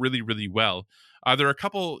does work really, really well. There are a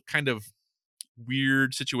couple kind of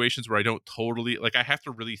weird situations where I don't totally, like, I have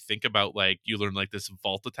to really think about, like, you learn like this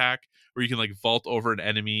vault attack where you can like vault over an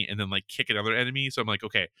enemy and then like kick another enemy. So I'm like,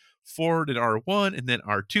 okay, forward and R1 and then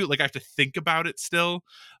R2. Like, I have to think about it still.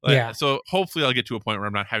 So hopefully I'll get to a point where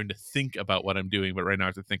I'm not having to think about what I'm doing, but right now I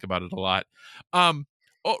have to think about it a lot.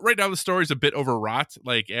 Right now the story is a bit overwrought.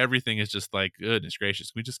 Like, everything is just like, goodness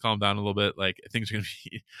gracious, can we just calm down a little bit? Like, things are gonna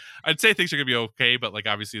be I'd say things are gonna be okay, but like,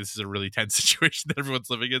 obviously this is a really tense situation that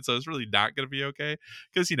everyone's living in, so it's really not gonna be okay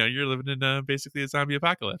because you're living in basically a zombie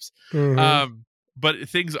apocalypse. But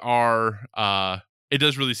things are it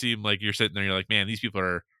does really seem like you're sitting there, you're like, man, these people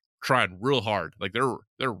are trying real hard. Like,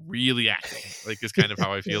 they're really acting. Like, is kind of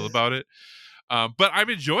how I feel about it. But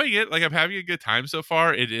I'm enjoying it. Like, I'm having a good time so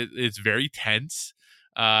far. It's very tense.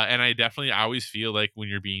 And I definitely always feel like when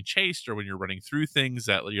you're being chased or when you're running through things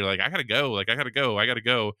that you're like, I gotta go.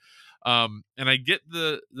 And I get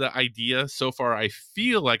the idea so far. I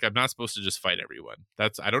feel like I'm not supposed to just fight everyone.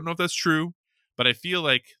 I don't know if that's true, but I feel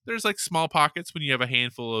like there's like small pockets when you have a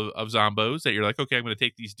handful of zombos that you're like, okay, I'm going to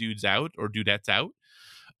take these dudes out or dudettes out.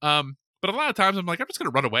 But a lot of times I'm like, I'm just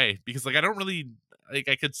going to run away because like, I don't really like,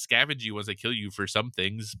 I could scavenge you once I kill you for some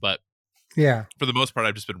things, but for the most part,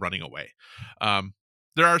 I've just been running away.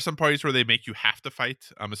 There are some parties where they make you have to fight,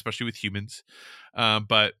 especially with humans.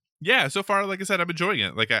 But yeah, so far, like I said, I'm enjoying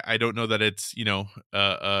it. Like, I don't know that it's,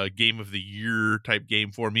 a game of the year type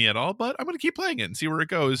game for me at all, but I'm going to keep playing it and see where it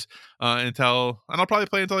goes and I'll probably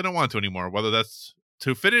play until I don't want to anymore. Whether that's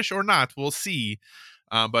to finish or not, we'll see.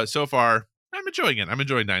 But so far, I'm enjoying it. I'm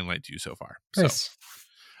enjoying Dying Light 2 so far. Nice.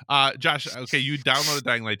 So, Josh, okay, you downloaded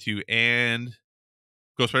Dying Light 2 and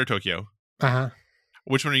Ghostwire Tokyo.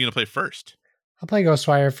 Which one are you going to play first? I'll play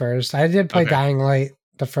Ghostwire first. I did play Dying Light,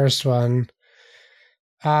 the first one.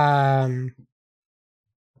 And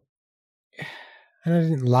I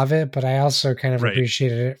didn't love it, but I also kind of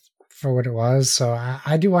appreciated it for what it was. So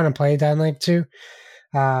I do want to play Dying Light 2.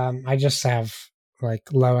 I just have like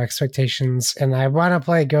low expectations, and I want to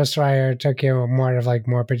play Ghostwire Tokyo more of like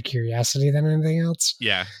morbid curiosity than anything else.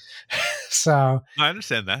 Yeah. So I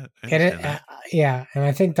understand that. Yeah, and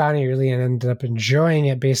I think Donnie really ended up enjoying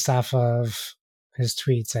it based off of his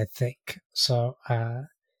tweets, I think. So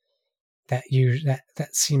that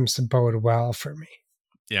seems to bode well for me.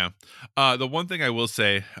 Yeah. The one thing I will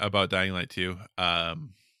say about Dying Light 2, the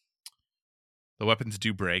weapons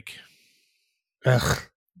do break. Ugh.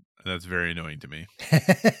 and that's very annoying to me.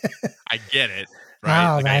 I get it,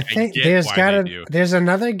 right? Oh, Like, I think get there's why they do. there's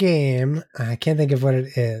another game. I can't think of what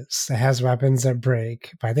it is that has weapons that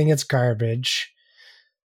break, but I think it's garbage.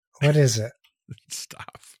 What is it?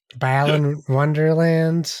 Stop. Balan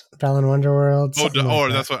Wonderland, Balan Wonderworld.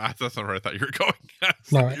 That's where I thought you were going.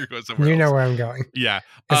 No, you were going somewhere you know else. where I'm going. Yeah,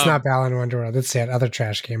 It's not Balan Wonderworld. It's that other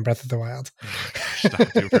trash game, Breath of the Wild.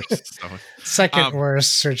 Stop, dude. Second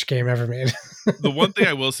worst search game ever made. The one thing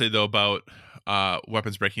I will say though about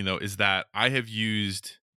weapons breaking though is that I have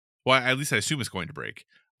used, well, at least I assume it's going to break.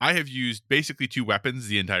 I have used basically 2 weapons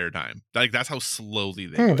the entire time. Like that's how slowly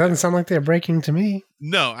they go It doesn't down. sound like they're breaking to me.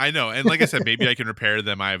 No, I know. And like I said, maybe I can repair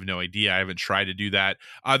them. I have no idea. I haven't tried to do that.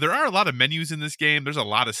 There are a lot of menus in this game. There's a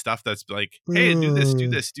lot of stuff that's like, hey, do this, do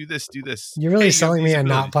this, do this, do this. You're really hey, selling me on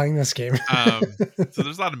not abilities. playing this game. So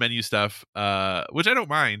there's a lot of menu stuff, which I don't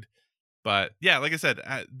mind. But yeah, like I said,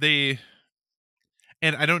 and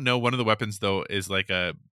I don't know. One of the weapons though is like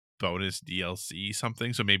a bonus DLC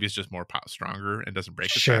something, so maybe it's just more stronger and doesn't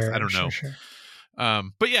break as fast. I don't know. Sure.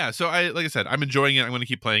 But yeah, so like I said, I'm enjoying it. I'm going to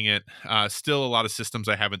keep playing it. Still a lot of systems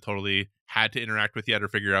I haven't totally had to interact with yet or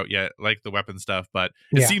figure out yet, like the weapon stuff. But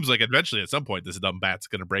it seems like eventually at some point this dumb bat's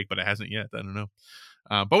going to break, but it hasn't yet. I don't know.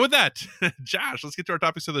 But with that, Josh, let's get to our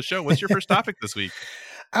topics of the show. What's your first topic this week?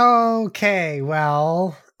 Okay,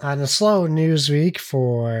 well, on a slow news week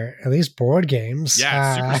for at least board games.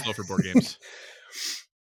 Yeah, super slow for board games.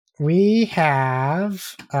 We have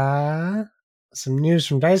some news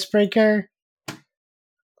from Dicebreaker.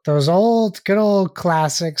 Those good old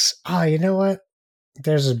classics. Oh, you know what?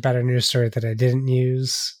 There's a better news story that I didn't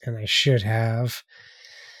use, and I should have.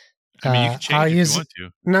 I mean, you can change it if you want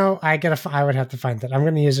to. No, I would have to find that. I'm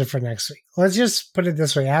going to use it for next week. Let's just put it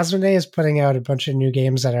this way. Asmodee is putting out a bunch of new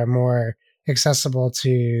games that are more accessible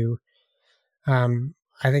to, I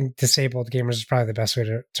think disabled gamers is probably the best way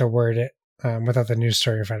to word it without the news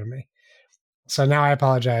story in front of me. So now I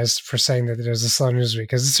apologize for saying that it was a slow news week,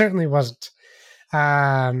 because it certainly wasn't.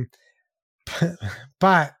 But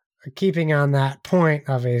keeping on that point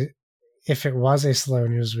of if it was a slow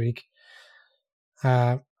news week,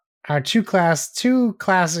 our two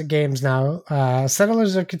classic games now,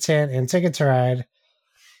 Settlers of Catan and Ticket to Ride,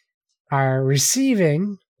 are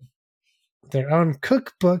receiving their own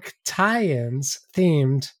cookbook tie-ins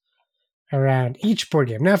themed around each board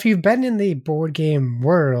game. Now, if you've been in the board game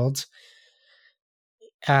world,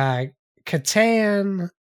 Catan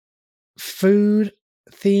food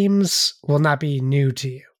themes will not be new to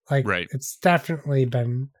you. Like, right. It's definitely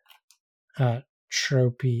been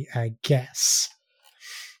tropey, I guess.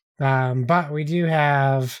 But we do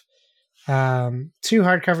have 2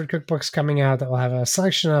 hardcover cookbooks coming out that will have a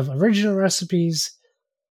selection of original recipes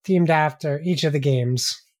themed after each of the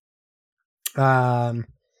games.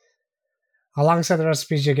 Alongside the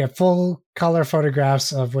recipes, you get full color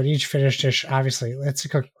photographs of what each finished dish. Obviously, it's a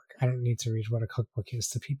cookbook. I don't need to read what a cookbook is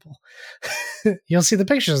to people. You'll see the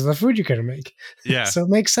pictures of the food you're going to make. Yeah. So it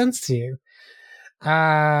makes sense to you.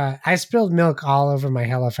 I spilled milk all over my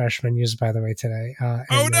HelloFresh menus, by the way, today.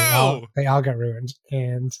 Oh, no! They all got ruined.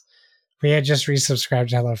 And we had just resubscribed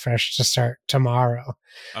to HelloFresh to start tomorrow.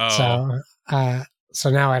 Oh. So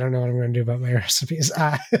now I don't know what I'm going to do about my recipes.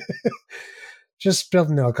 Just spilled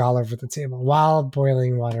milk all over the table while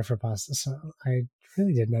boiling water for pasta. So I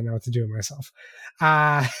really did not know what to do with myself.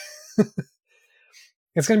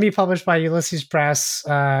 It's going to be published by Ulysses Press,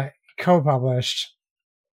 co-published.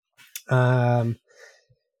 They've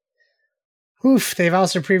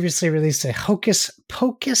also previously released a Hocus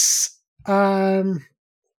Pocus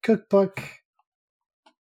cookbook,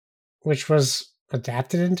 which was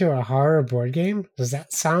adapted into a horror board game. Does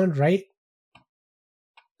that sound right?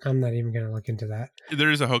 I'm not even going to look into that. There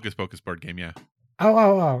is a Hocus Pocus board game, yeah.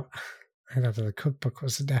 Oh. I thought the cookbook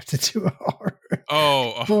was adapted to a horror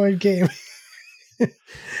board game.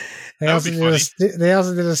 They also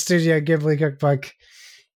did a Studio Ghibli cookbook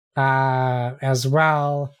as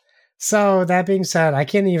well. So that being said, I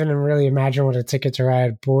can't even really imagine what a Ticket to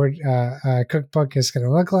Ride board cookbook is going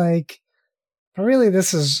to look like. But really,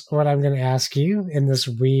 this is what I'm going to ask you in this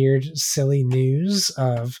weird, silly news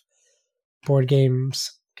of board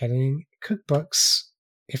games getting cookbooks.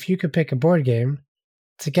 If you could pick a board game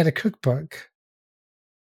to get a cookbook,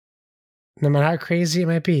 no matter how crazy it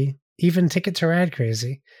might be, even Ticket to Ride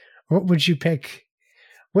crazy, what would you pick?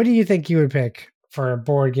 What do you think you would pick for a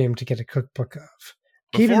board game to get a cookbook of?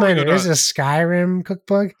 Keep in mind, there is a Skyrim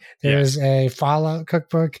cookbook. There is a Fallout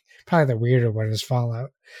cookbook. Probably the weirder one is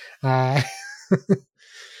Fallout.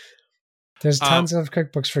 There's tons of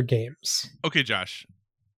cookbooks for games. Okay, Josh.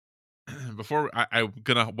 Before I'm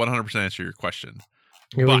going to 100% answer your question,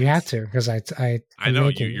 You But have to, because I know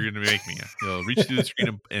making you're going to make me. You'll reach through the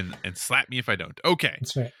screen and slap me if I don't. Okay.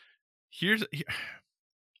 That's right. Here's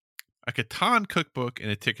a Catan cookbook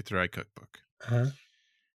and a Ticket to Ride cookbook. Uh-huh.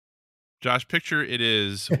 Josh, picture it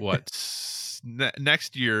is what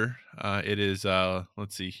next year. It is.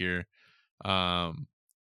 Let's see here.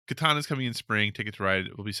 Catan is coming in spring. Ticket to Ride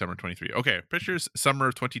will be summer 23. Okay, pictures summer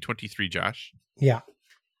of 2023. Josh. Yeah.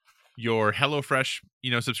 Your HelloFresh,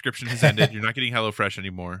 subscription has ended. You're not getting HelloFresh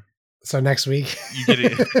anymore. So next week, you get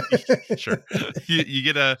it. Sure. You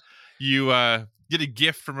get a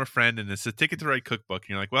gift from a friend, and it's a Ticket to Ride cookbook. And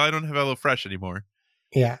you're like, well, I don't have HelloFresh anymore.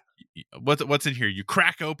 Yeah. What's in here? You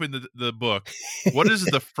crack open the book. What is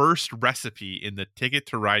the first recipe in the Ticket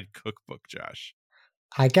to Ride cookbook, Josh?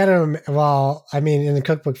 I gotta. Well, I mean, in the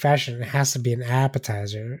cookbook fashion, it has to be an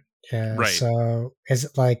appetizer. Right. So is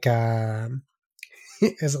it like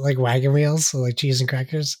is it like wagon wheels, so like cheese and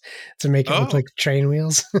crackers, to make it look like train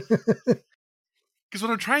wheels? Because what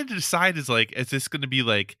I'm trying to decide is like, is this going to be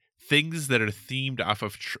like things that are themed off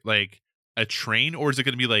of like a train, or is it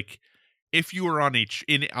going to be like if you were on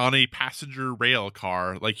a passenger rail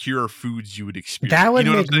car, like here are foods you would experience? That would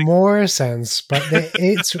make more sense, but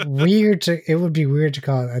it's weird to. It would be weird to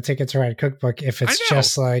call it a Ticket to Ride cookbook if it's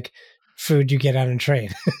just like food you get on a train.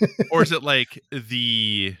 Or is it like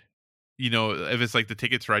the, if it's like the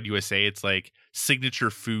Ticket to Ride USA, it's like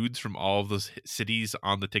signature foods from all of those cities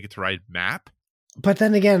on the Ticket to Ride map. But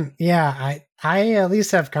then again, yeah, I at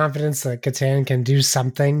least have confidence that Catan can do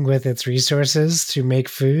something with its resources to make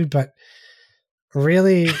food, but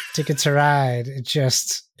really, Ticket to Ride, it's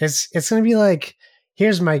going to be like,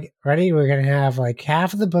 here's my, ready? We're going to have like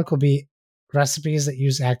half of the book will be recipes that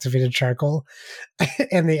use activated charcoal,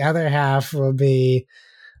 and the other half will be,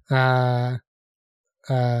 Instapot,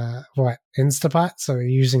 so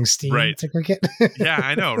using steam to cook it. Yeah,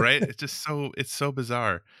 I know, right? It's so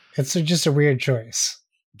bizarre. It's just a weird choice.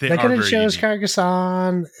 They could have chose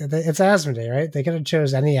Carcassonne. It's Asmodee, right? They could have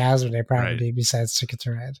chose any Asmodee property besides Ticket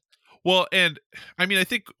to Ride. Well, and I mean, I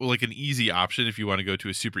think like an easy option, if you want to go to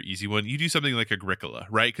a super easy one, you do something like Agricola,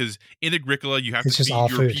 right? Because in Agricola, you have to feed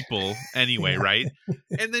your people anyway, right?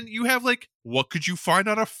 And then you have like, what could you find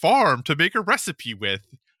on a farm to make a recipe with?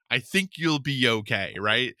 I think you'll be okay,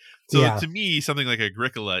 right? So to me, something like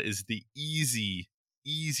Agricola is the easy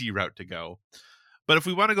route to go. But if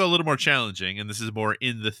we want to go a little more challenging, and this is more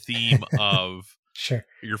in the theme of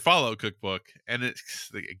your Fallout cookbook, and it's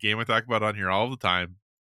a game I talk about on here all the time,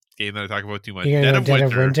 game that I talk about too much, Dead of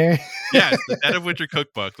Winter. Yes, the Dead of Winter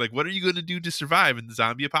cookbook. Like, what are you going to do to survive in the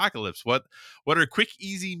zombie apocalypse? What are quick,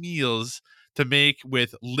 easy meals to make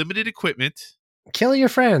with limited equipment? Kill your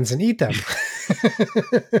friends and eat them.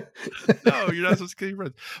 No, you're not supposed to kill your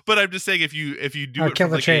friends. But I'm just saying, if you do it kill from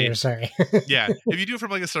the like traitor, sorry. Yeah, if you do it from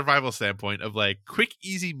like a survival standpoint of like quick,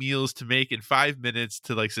 easy meals to make in 5 minutes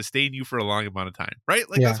to like sustain you for a long amount of time, right?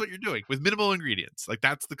 Like that's what you're doing with minimal ingredients. Like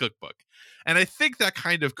that's the cookbook, and I think that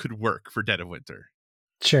kind of could work for Dead of Winter.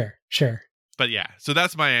 Sure. But yeah, so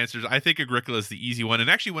that's my answers. I think Agricola is the easy one,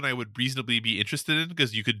 and actually one I would reasonably be interested in,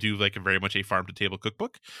 because you could do like a very much a farm to table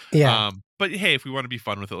cookbook. Yeah. But hey, if we want to be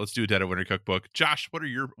fun with it, let's do a Dead of Winter cookbook. Josh, what are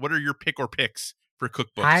your pick or picks for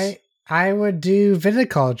cookbooks? I would do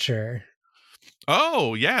viticulture.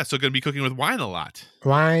 Oh yeah, so going to be cooking with wine a lot.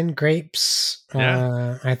 Wine, grapes.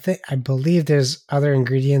 Yeah. I believe there's other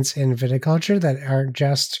ingredients in viticulture that aren't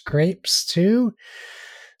just grapes too.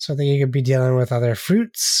 So I think you could be dealing with other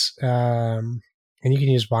fruits, and you can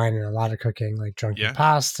use wine in a lot of cooking, like drunken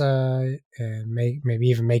pasta, and maybe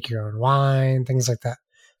even make your own wine, things like that.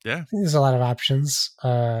 Yeah, there's a lot of options.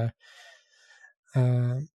 There's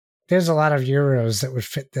a lot of euros that would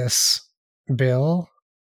fit this bill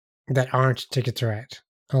that aren't Ticket to Ride.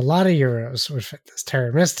 A lot of euros would fit this.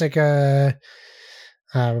 Terra Mystica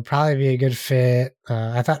would probably be a good fit.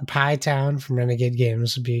 I thought Pie Town from Renegade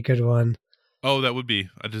Games would be a good one. Oh, that would be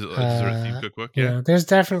a dessert themed cookbook. Yeah, there's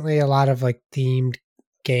definitely a lot of like themed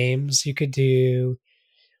games you could do.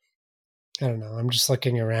 I don't know. I'm just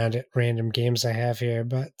looking around at random games I have here,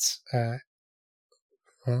 but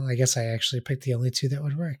well, I guess I actually picked the only two that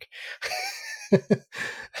would work.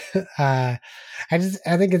 I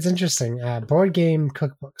think it's interesting. Board game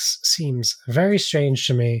cookbooks seems very strange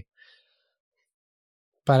to me,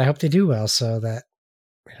 but I hope they do well so that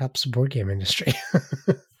it helps the board game industry.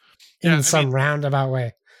 In some roundabout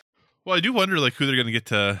way. Well, I do wonder like who they're going to get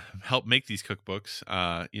to help make these cookbooks.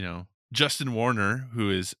 Justin Warner, who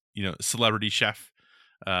is, celebrity chef,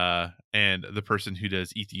 and the person who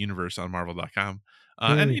does Eat the Universe on Marvel.com,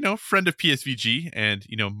 and friend of PSVG, and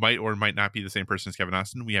might or might not be the same person as Kevin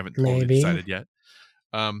Austin. We haven't totally decided yet.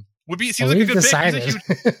 Would be So seems like a we've good pick.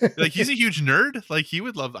 decided. He's a huge nerd. Like he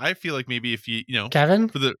would love. I feel like maybe if you know Kevin?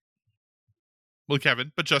 for the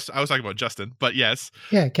Kevin, but just I was talking about Justin, but yes,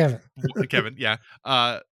 Yeah, Kevin. Kevin, yeah.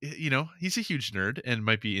 You know, he's a huge nerd and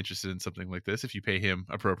might be interested in something like this if you pay him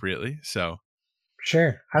appropriately. So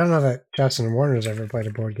Sure. I don't know that Justin Warner's ever played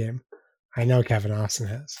a board game. I know Kevin Austin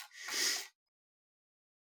has.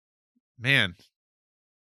 man,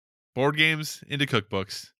 board games into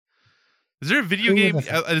cookbooks. Is there a video game?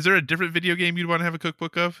 Is there a different video game you'd want to have a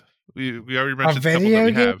cookbook of? We already mentioned a couple that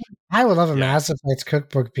we have. I would love a Mass Effect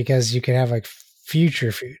cookbook because you could have like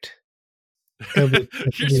future food.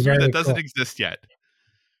 Here's food that doesn't exist yet.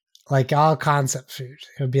 Like all concept food.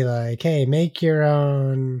 It would be like, hey, make your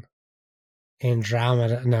own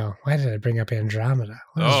Andromeda. No, why did I bring up Andromeda?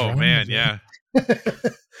 Man, yeah.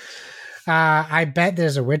 I bet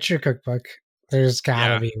there's a Witcher cookbook. There's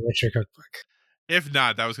gotta be a Witcher cookbook. If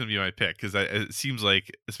not, that was going to be my pick because it seems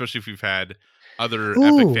like, especially if we've had other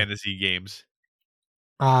epic fantasy games.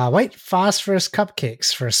 White phosphorus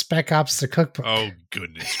cupcakes for Spec Ops the cookbook. Oh,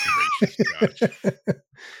 goodness gracious.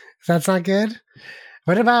 That's not good?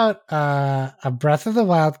 What about a Breath of the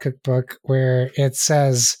Wild cookbook where it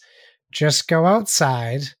says, just go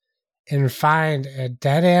outside and find a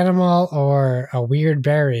dead animal or a weird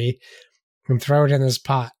berry and throw it in this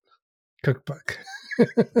pot cookbook?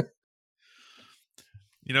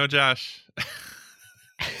 You know, Josh,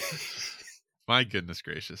 my goodness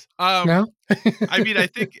gracious. No? I mean, I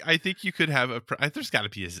think you could have there's got to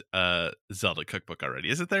be a Zelda cookbook already.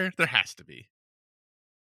 Isn't there? There has to be.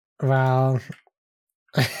 Well,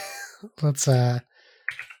 let's look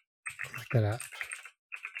it up.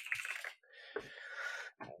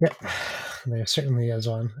 Yep, there certainly is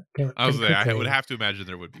one. I would have to imagine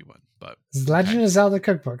there would be one, but Legend of Zelda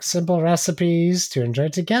cookbook, simple recipes to enjoy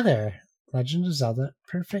together. Legend of Zelda,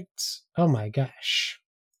 perfect. Oh my gosh.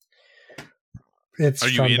 It's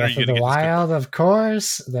from Breath of the Wild, of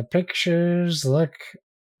course. The pictures look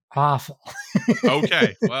awful.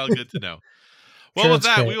 Okay, well, good to know. Well, sure, with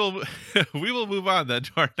that, we will move on then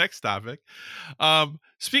to our next topic.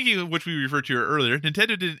 Speaking of which we referred to earlier,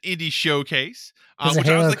 Nintendo did an indie showcase. There's a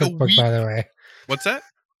Halo cookbook, by the way. What's that?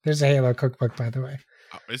 There's a Halo cookbook, by the way.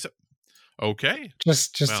 Is it? Okay.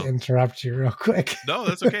 Just to interrupt you real quick. No,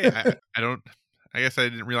 that's okay. I guess I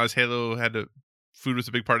didn't realize Halo food was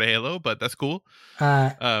a big part of Halo, but that's cool.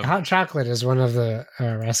 Hot chocolate is one of the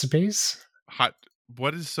recipes.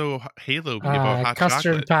 What is so Halo about hot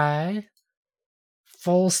custard chocolate? Pie,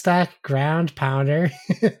 full stack ground pounder.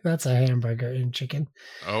 That's a hamburger and chicken.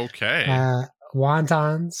 Okay.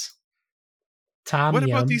 Wontons. Tom What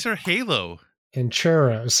Yum, about these are Halo? And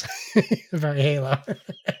churros. About Halo.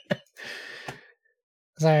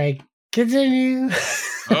 Sorry, continue.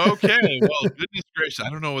 Okay, well, goodness gracious, I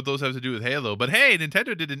don't know what those have to do with Halo, but hey,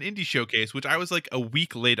 Nintendo did an indie showcase, which I was like a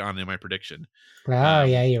week late on in my prediction. Oh,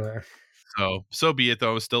 yeah, you were. So be it,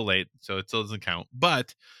 though. I was still late, so it still doesn't count.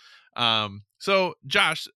 But, so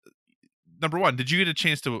Josh, number one, did you get a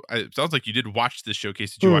chance to? It sounds like you did watch this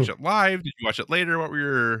showcase. Did you watch it live? Did you watch it later? What were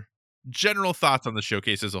your general thoughts on the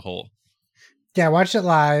showcase as a whole? Yeah, I watched it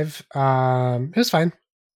live. It was fine.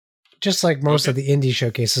 Just like most of the indie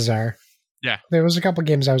showcases are. Yeah. There was a couple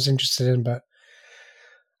games I was interested in, but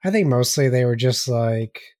I think mostly they were just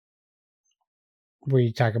like,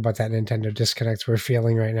 we talk about that Nintendo disconnect we're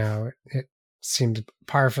feeling right now. It seemed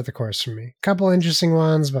par for the course for me. A couple interesting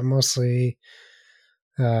ones, but mostly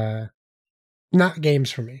not games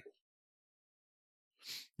for me.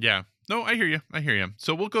 Yeah. No, I hear you.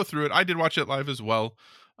 So we'll go through it. I did watch it live as well.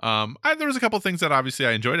 There was a couple things that obviously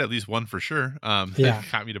I enjoyed, at least one for sure. That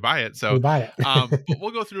got me to buy it. So buy it. But we'll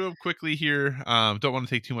go through them quickly here. Don't want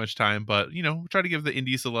to take too much time, but try to give the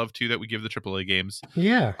indies the love too that we give the AAA games.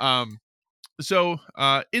 Yeah. So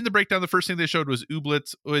in the breakdown, the first thing they showed was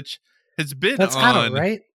Ooblets, which has been out,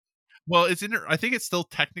 right? Well, it's in. I think it's still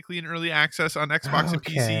technically in early access on Xbox and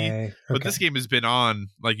PC, but this game has been on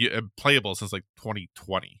playable since like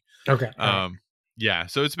 2020. Okay. Yeah,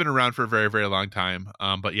 so it's been around for a very, very long time.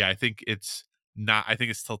 But yeah, I think it's not. I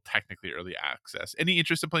think it's still technically early access. Any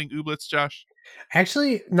interest in playing Ooblets, Josh?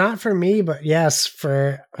 Actually, not for me, but yes,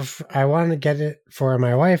 for I want to get it for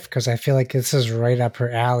my wife because I feel like this is right up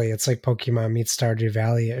her alley. It's like Pokemon meets Stardew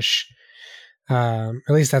Valley-ish. At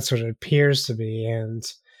least that's what it appears to be. And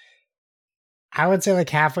I would say like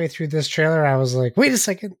halfway through this trailer, I was like, wait a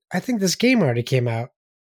second, I think this game already came out.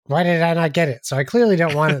 Why did I not get it? So I clearly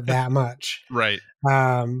don't want it that much. Right.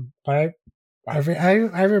 But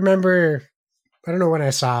I remember, I don't know when I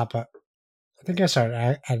saw it, but I think I saw it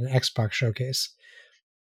at an Xbox showcase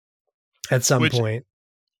at some point.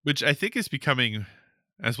 Which I think is becoming,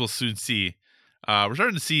 as we'll soon see, we're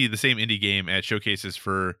starting to see the same indie game at showcases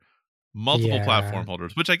for multiple platform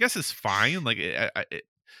holders, which I guess is fine. Like,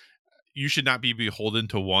 you should not be beholden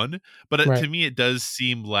to one, but Right. to me, it does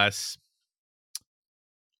seem less.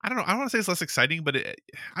 I don't know. I don't want to say it's less exciting, but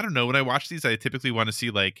I don't know. When I watch these, I typically want to see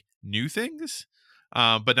like new things.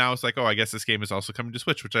 But now it's like, oh, I guess this game is also coming to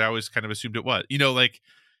Switch, which I always kind of assumed it was. Like.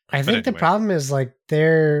 I think the anyway. problem is like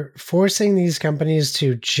they're forcing these companies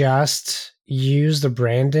to just use the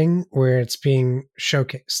branding where it's being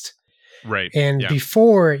showcased. Right. And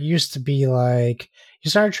before it used to be like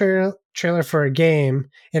you start a trailer for a game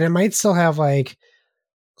and it might still have like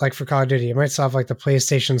for Call of Duty, it might still have like the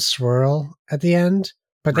PlayStation swirl at the end,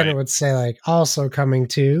 but then it would say like also coming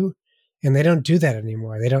to, and they don't do that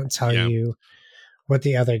anymore. They don't tell you what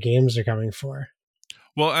the other games are coming for.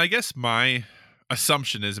 Well, I guess my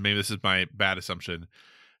assumption is, maybe this is my bad assumption,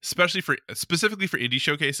 specifically for indie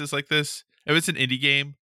showcases like this, if it's an indie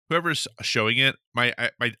game, whoever's showing it, my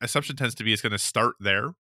assumption tends to be it's going to start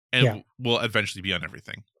there and will eventually be on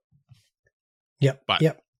everything. Yep. But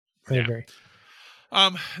I agree.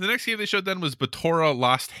 The next game they showed then was Batora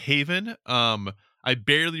Lost Haven. I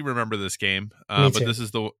barely remember this game, but this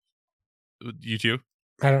is the. You too?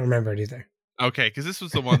 I don't remember it either. Okay, because this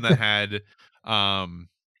was the one that had,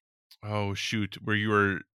 where you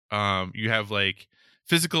were, you have like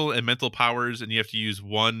physical and mental powers, and you have to use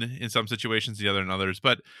one in some situations, the other in others.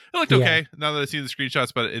 But it looked okay now that I see the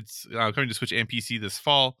screenshots. But it's coming to Switch and PC this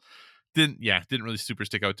fall. Didn't really super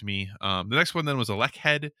stick out to me. The next one then was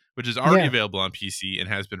Electhead, which is already available on PC and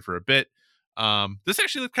has been for a bit. This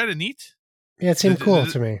actually looked kind of neat. Yeah, it seemed cool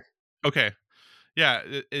to me. Okay. Yeah,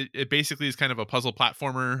 it basically is kind of a puzzle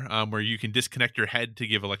platformer where you can disconnect your head to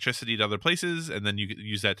give electricity to other places, and then you can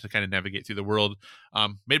use that to kind of navigate through the world.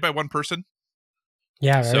 Made by one person.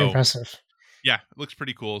 Yeah, very impressive. Yeah, it looks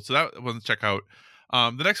pretty cool. So that one to check out.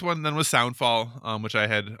 The next one then was Soundfall, which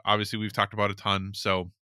obviously we've talked about a ton,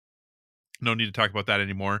 so no need to talk about that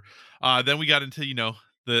anymore. Then we got into,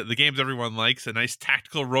 the games everyone likes, a nice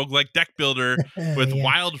tactical roguelike deck builder with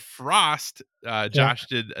Wild Frost. Josh,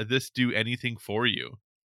 did this do anything for you?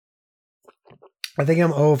 I think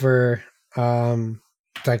I'm over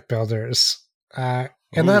deck builders.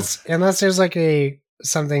 Unless there's like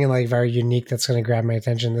something like very unique that's going to grab my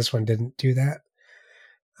attention. This one didn't do that.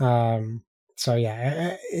 So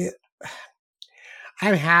yeah,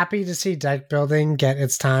 I'm happy to see deck building get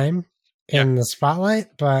its time in the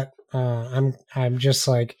spotlight, but I'm just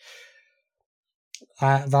like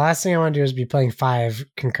the last thing I want to do is be playing 5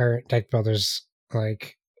 concurrent deck builders.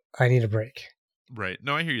 Like, I need a break. Right.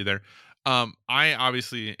 No, I hear you there. I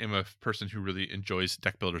obviously am a person who really enjoys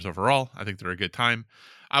deck builders overall. I think they're a good time.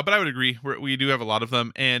 But I would agree, we do have a lot of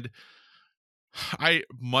them, and I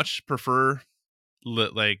much prefer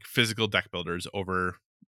like physical deck builders over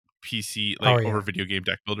PC, over video game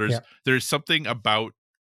deck builders. There's something about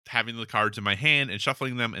having the cards in my hand and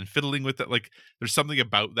shuffling them and fiddling with it. Like, there's something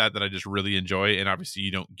about that I just really enjoy, and obviously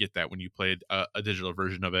you don't get that when you play a digital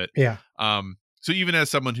version of it. So even as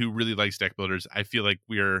someone who really likes deck builders, I feel like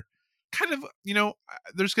we're kind of,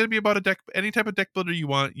 there's going to be about any type of deck builder you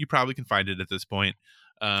want, you probably can find it at this point.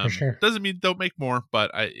 For sure. Doesn't mean don't make more,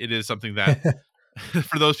 but it is something that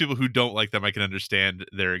for those people who don't like them, I can understand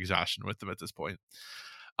their exhaustion with them at this point.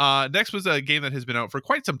 Next was a game that has been out for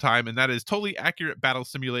quite some time, and that is Totally Accurate Battle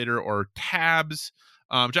Simulator, or TABS.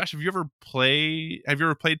 Josh, have you ever played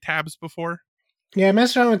TABS before? Yeah, I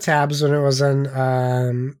messed around with TABS when it was on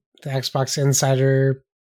the Xbox Insider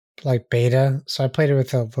beta, so I played it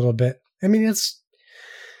with a little bit. I mean,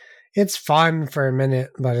 it's fun for a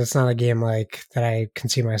minute, but it's not a game that I can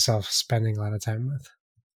see myself spending a lot of time with.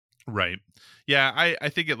 Right. Yeah, I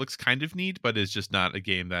think it looks kind of neat, but it's just not a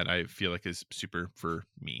game that I feel like is super for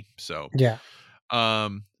me. So yeah.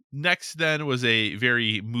 Next then was a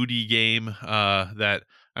very moody game that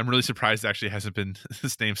I'm really surprised actually hasn't been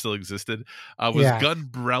this name still existed. Was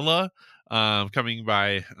Gunbrella, coming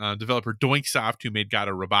by developer Doinksoft, who made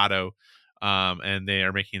Gato Roboto. And they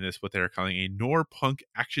are making this what they're calling a Norpunk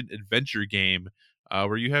action adventure game,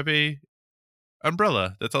 where you have a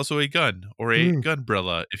umbrella that's also a gun, or a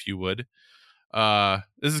gunbrella, if you would.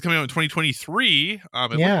 This is coming out in 2023. It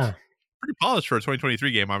looked pretty polished for a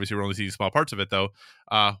 2023 game. Obviously, we're only seeing small parts of it, though.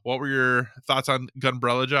 What were your thoughts on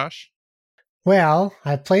Gunbrella, Josh? Well,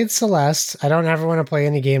 I played Celeste. I don't ever want to play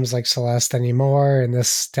any games like Celeste anymore, and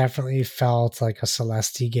this definitely felt like a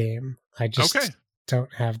Celeste game. I just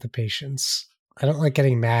don't have the patience. I don't like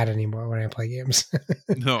getting mad anymore when I play games.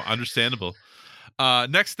 No, understandable.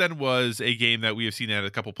 Next then was a game that we have seen at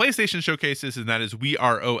a couple PlayStation showcases, and that is We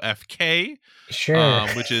Are OFK. Sure.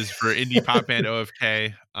 Which is for indie pop band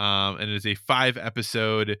OFK. And it is a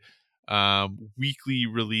 5-episode weekly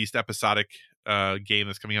released episodic game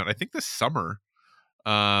that's coming out, I think, this summer.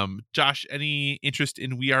 Josh, any interest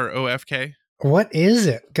in We Are OFK? What is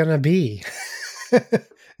it gonna be?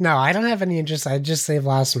 No, I don't have any interest. I just they've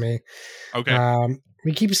lost me. Okay.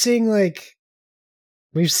 We keep seeing like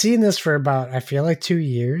we've seen this for about, I feel like, 2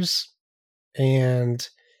 years, and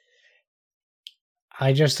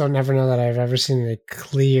I just don't ever know that I've ever seen a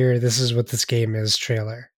clear "this is what this game is"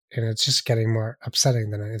 trailer, and it's just getting more upsetting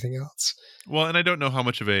than anything else. Well, and I don't know how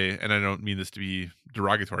much of a, and I don't mean this to be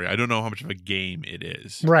derogatory, I don't know how much of a game it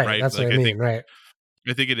is. Right, that's what I mean. Right.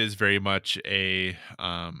 I think it is very much a,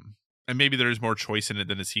 and maybe there is more choice in it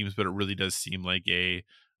than it seems, but it really does seem like a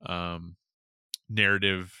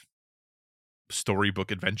narrative storybook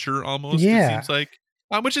adventure almost. Yeah. It seems like,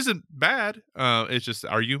 which isn't bad. It's just,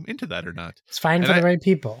 are you into that or not? It's fine for the right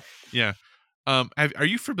people. Yeah. Are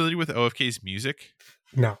you familiar with OFK's music?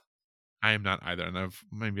 No. I am not either, and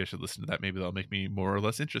maybe I should listen to that. Maybe that'll make me more or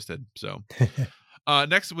less interested. So,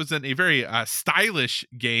 next was then a very stylish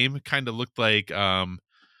game. Kind of looked like what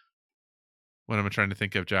am I trying to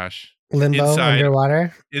think of, Josh? Limbo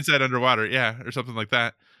Underwater. Inside Underwater, yeah, or something like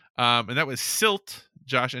that. And that was Silt.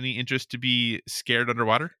 Josh, any interest to be scared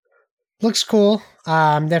underwater? Looks cool.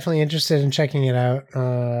 I'm definitely interested in checking it out.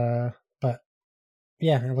 But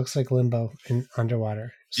yeah, it looks like Limbo in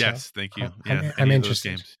underwater. So, yes, thank you. Yeah, I'm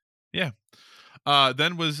interested. Yeah.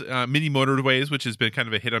 Then was Mini Motorways, which has been kind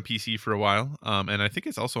of a hit on PC for a while, and I think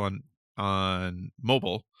it's also on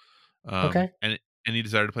mobile. Okay. And any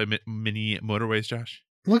desire to play Mini Motorways, Josh?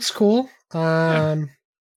 Looks cool. I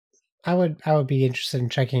would be interested in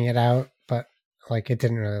checking it out, but like it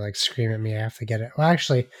didn't really like scream at me. I have to get it. Well,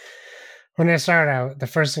 actually, when I started out, the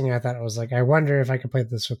first thing I thought was like, I wonder if I could play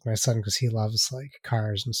this with my son because he loves like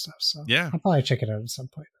cars and stuff. So yeah, I'll probably check it out at some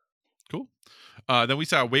point. Cool. Then we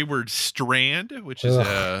saw Wayward Strand, which is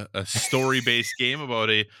a story-based game about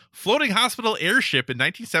a floating hospital airship in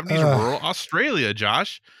 1970s rural Australia.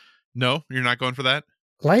 Josh, no, you're not going for that?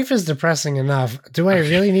 Life is depressing enough. Do I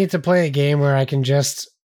really need to play a game where I can just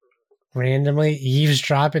randomly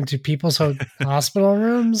eavesdrop into people's hospital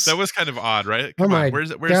rooms? That was kind of odd, right? Come on, where's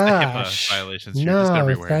the HIPAA violations here? No, just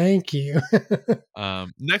everywhere. Thank you.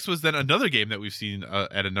 Next was then another game that we've seen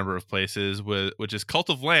at a number of places, which is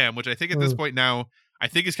Cult of Lamb, which I think at this point now, I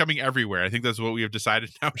think is coming everywhere. I think that's what we have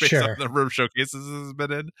decided now based on the number of showcases this has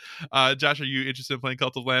been in. Josh, are you interested in playing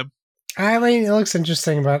Cult of Lamb? I mean, it looks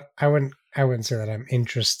interesting, but I wouldn't say that I'm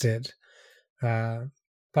interested.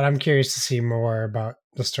 But I'm curious to see more about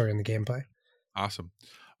the story and the gameplay. Awesome.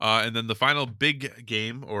 And then the final big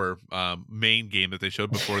game or main game that they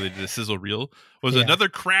showed before they did a sizzle reel was another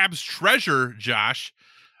Crab's Treasure, Josh.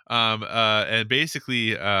 And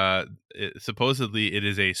basically, supposedly it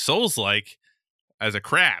is a Souls-like as a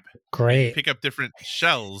crab. Great. You pick up different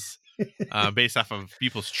shells based off of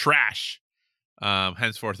people's trash.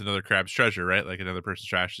 Henceforth, another Crab's Treasure, right? Like another person's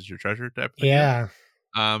trash is your treasure type thing. Yeah.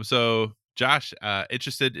 So, Josh,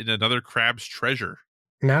 interested in another Crab's Treasure?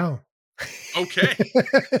 No. Okay.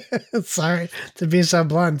 Sorry to be so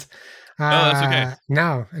blunt. No, that's okay.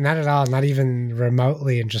 No, not at all. Not even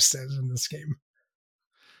remotely interested in this game.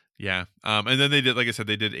 Yeah. And then they did, like I said,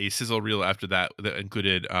 they did a sizzle reel after that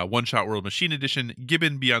included One Shot World Machine Edition,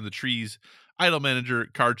 Gibbon Beyond the Trees, Idle Manager,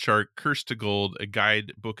 Card Shark, Curse to Gold, a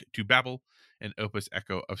guidebook to Babel, and Opus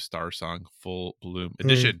Echo of Star Song Full Bloom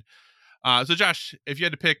Edition. So, Josh, if you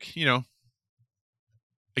had to pick,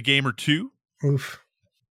 a game or two,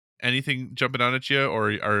 anything jumping out at you,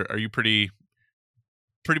 or are you pretty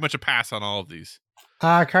much a pass on all of these?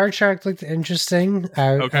 Card Shark looked interesting.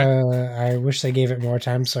 I wish they gave it more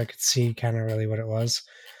time so I could see kind of really what it was.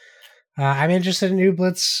 I'm interested in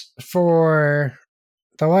Ooblets for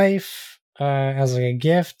the wife as like a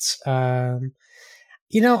gift. I'm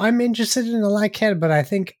interested in a Like-Head, but I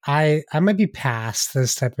think I might be past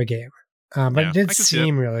this type of game. But it did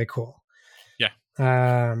seem really cool. Yeah.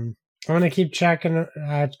 I'm going to keep checking,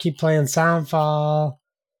 keep playing Soundfall.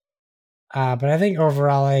 But I think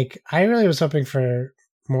overall, like, I really was hoping for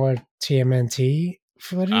more TMNT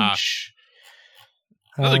footage.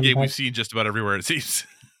 Another game we've seen just about everywhere, it seems.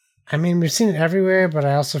 I mean, we've seen it everywhere, but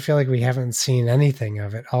I also feel like we haven't seen anything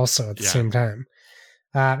of it also at the same time.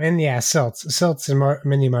 And yeah, Silts and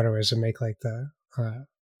Mini Motorways would make like the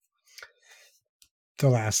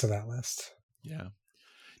last of that list. Yeah.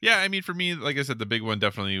 Yeah, I mean, for me, like I said, the big one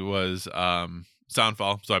definitely was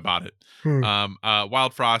Soundfall, so I bought it.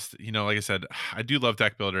 Wild Frost, like I said, I do love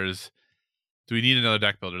deck builders. Do we need another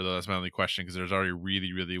deck builder, though? That's my only question, because there's already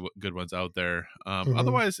really, really good ones out there.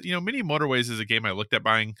 Otherwise, Mini Motorways is a game I looked at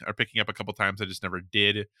buying or picking up a couple times. I just never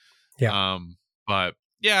did. Yeah. But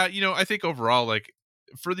yeah, I think overall, like,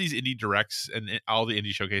 for these indie directs and all the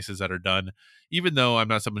indie showcases that are done, even though I'm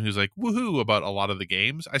not someone who's like woohoo about a lot of the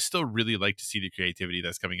games, I still really like to see the creativity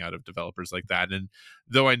that's coming out of developers like that. And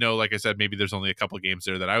though I know, like I said, maybe there's only a couple of games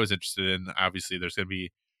there that I was interested in, obviously there's going to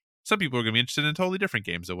be some people are going to be interested in totally different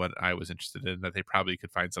games than what I was interested in, that they probably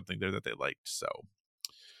could find something there that they liked. So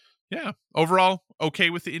yeah, overall, okay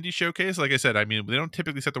with the indie showcase. Like I said, I mean, they don't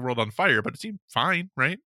typically set the world on fire, but it seemed fine,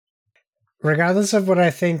 right? Regardless of what I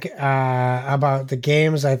think about the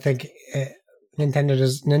games, I think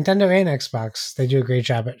Nintendo and Xbox, they do a great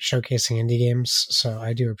job at showcasing indie games. So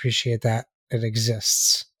I do appreciate that it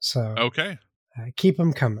exists. So okay, keep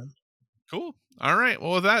them coming. Cool. All right.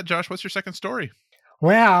 Well, with that, Josh, what's your second story?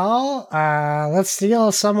 Well, let's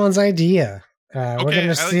steal someone's idea. We're going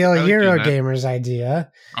to steal Eurogamer's idea.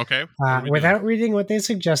 Okay. Without reading what they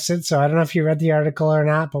suggested. So I don't know if you read the article or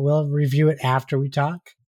not, but we'll review it after we talk.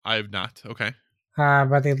 I have not. Okay.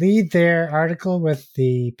 But they lead their article with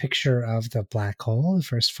the picture of the black hole, the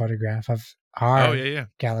first photograph of our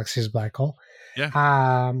galaxy's black hole.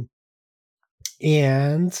 Yeah.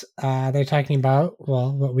 And they're talking about,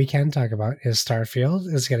 well, what we can talk about is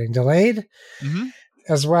Starfield is getting delayed. Mm-hmm.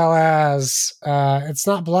 As well as it's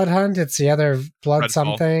not Blood Hunt, it's the other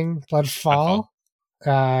Bloodfall.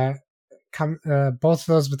 Both of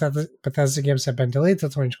those Bethesda games have been delayed till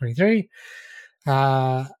 2023.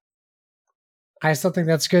 I still think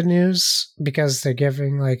that's good news because they're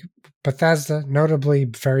giving like Bethesda notably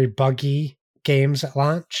very buggy games at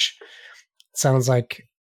launch. It sounds like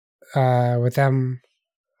with them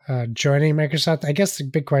joining Microsoft, I guess the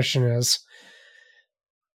big question is,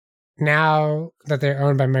 now that they're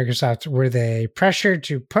owned by Microsoft, were they pressured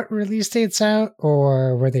to put release dates out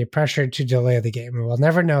or were they pressured to delay the game? We'll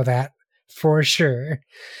never know that for sure.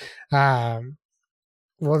 We'll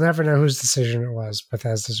never know whose decision it was,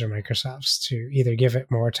 Bethesda's or Microsoft's, to either give it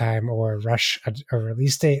more time or rush a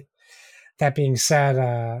release date. That being said,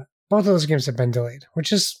 both of those games have been delayed,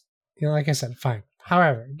 which is, like I said, fine.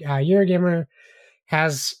 However, Eurogamer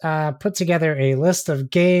has put together a list of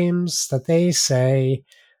games that they say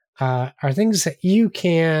are things that you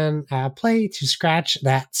can play to scratch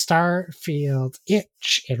that Starfield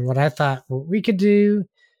itch. And what I thought what we could do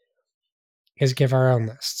is give our own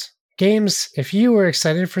list. Games, if you were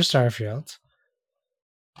excited for Starfield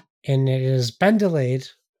and it has been delayed,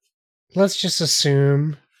 let's just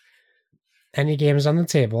assume any games on the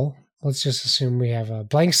table. Let's just assume we have a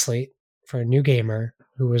blank slate for a new gamer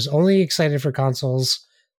who was only excited for consoles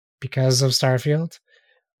because of Starfield.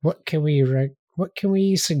 What can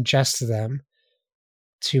we suggest to them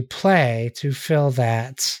to play to fill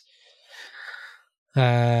that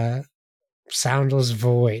soundless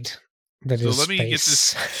void that is space? So let me get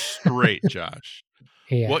this straight, Josh.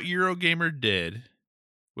 Yeah. What Eurogamer did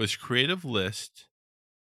was create a list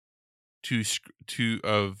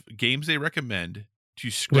of games they recommend to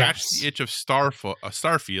scratch the itch of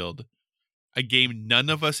Starfield, a game none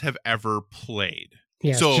of us have ever played.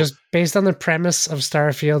 Yes, so, just based on the premise of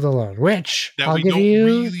Starfield alone, which I'll give you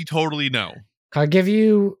really totally know. I'll give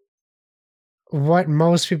you what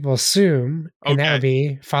most people assume, and that would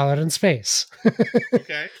be Fallout in space.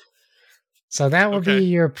 Okay. So that would be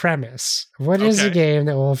your premise. What is a game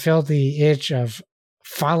that will fill the itch of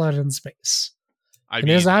Fallout in space?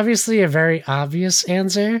 There's obviously a very obvious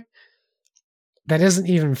answer that isn't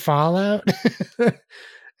even Fallout.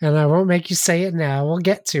 And I won't make you say it now. We'll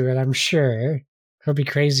get to it, I'm sure. It would be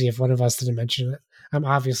crazy if one of us didn't mention it. I'm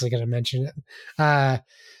obviously going to mention it.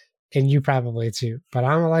 And you probably too. But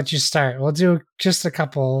I'm going to let you start. We'll do just a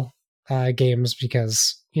couple games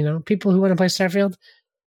because, people who want to play Starfield,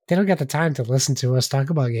 they don't get the time to listen to us talk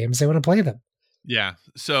about games. They want to play them. Yeah.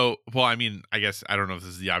 So, I guess I don't know if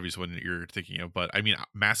this is the obvious one that you're thinking of, but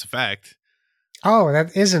Mass Effect. Oh,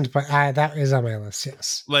 that isn't, but that is on my list,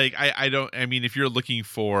 yes. If you're looking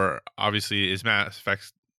for, obviously, is Mass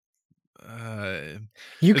Effect...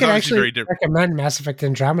 you could actually recommend Mass Effect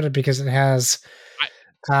Andromeda because it has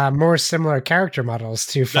more similar character models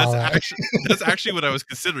to Fallout. That's actually what I was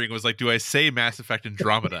considering, was like, do I say Mass Effect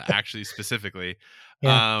Andromeda, actually, specifically?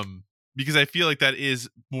 Yeah. Because I feel like that is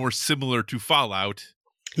more similar to Fallout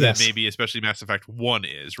than maybe especially Mass Effect 1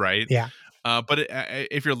 is, right? Yeah. But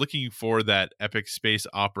if you're looking for that epic space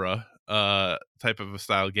opera type of a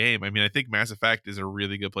style game, I think Mass Effect is a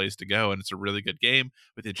really good place to go, and it's a really good game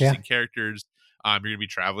with interesting characters. You're going to be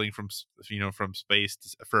traveling from space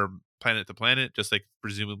from planet to planet, just like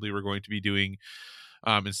presumably we're going to be doing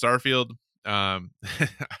in Starfield.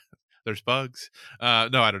 There's bugs. No,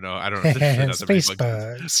 I don't know. Space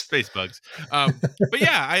bugs. Space bugs. But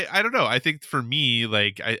yeah, I don't know. I think for me,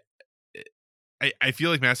 like I feel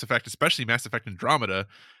like Mass Effect, especially Mass Effect Andromeda,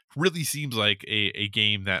 really seems like a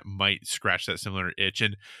game that might scratch that similar itch.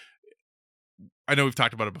 And I know we've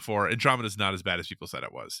talked about it before. Andromeda is not as bad as people said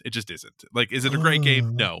it was. It just isn't. Like, is it a great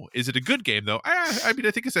game? No. Is it a good game though? I mean,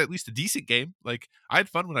 I think it's at least a decent game. Like, I had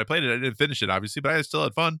fun when I played it. I didn't finish it obviously, but I still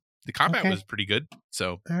had fun. The combat was pretty good.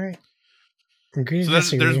 So, all right. Agree so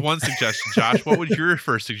there's one suggestion. Josh, what would your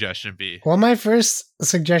first suggestion be? Well, my first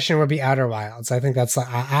suggestion would be Outer Wilds. I think I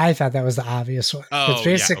thought that was the obvious one. Oh, it's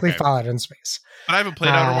basically Fallout in space. But I haven't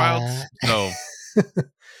played Outer Wilds, so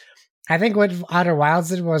I think what Outer Wilds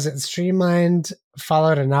did was it streamlined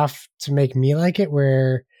Fallout enough to make me like it,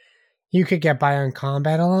 where you could get by on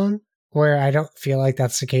combat alone, where I don't feel like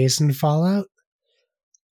that's the case in Fallout.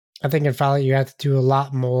 I think in Fallout you have to do a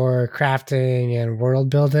lot more crafting and world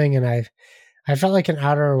building, and I felt like in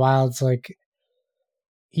Outer Wilds, like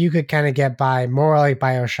you could kind of get by more like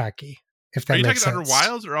BioShocky, if that makes sense. Are you talking Outer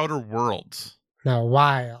Wilds or Outer Worlds? No,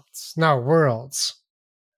 Wilds. No, Worlds.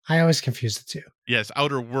 I always confuse the two. Yes,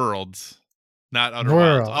 Outer Worlds, not Outer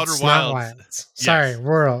Wilds. Outer Wilds. Not Wilds. Sorry, yes.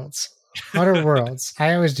 Worlds. Outer Worlds.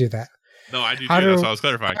 I always do that. No, I do too. That's why I was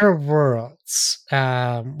clarifying. Outer Worlds,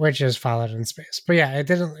 which is Fallout in space. But yeah, it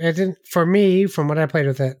didn't, for me, from what I played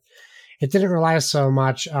with it, it didn't rely so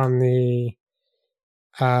much on the,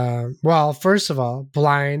 well, first of all,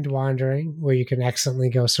 blind wandering, where you can accidentally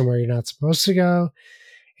go somewhere you're not supposed to go.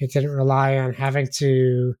 It didn't rely on having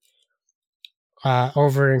to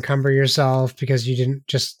over encumber yourself because you didn't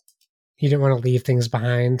want to leave things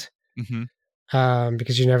behind,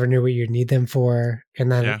 because you never knew what you'd need them for.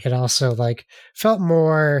 And then it also like felt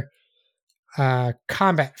more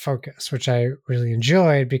combat focused, which I really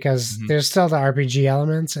enjoyed, because there's still the RPG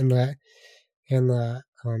elements and the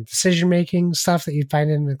decision making stuff that you'd find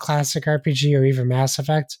in a classic RPG or even Mass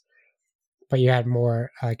Effect, but you had more.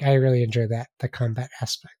 Like, I really enjoyed the combat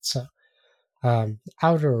aspect. So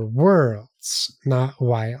Outer Worlds, not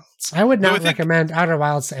Wilds. I would not recommend Outer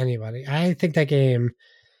Wilds to anybody. I think that game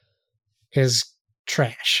is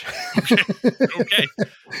trash. Okay.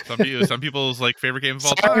 Some people's like favorite game of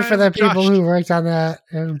all time. Sorry for the people who worked on that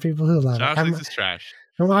and people who love Josh it. thinks it's trash.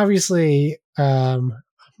 I'm obviously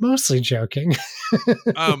mostly joking.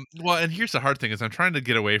 Well, and here's the hard thing is I'm trying to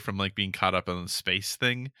get away from like being caught up on the space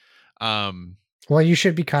thing. Well, you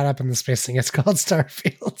should be caught up in the space thing. It's called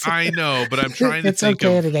Starfield. I know, but I'm trying to it's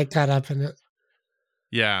okay to get caught up in it.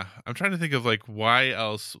 Yeah, I'm trying to think of like why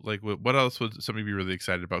else, like what else would somebody be really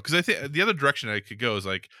excited about? Because I think the other direction I could go is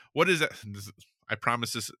like, what is that? I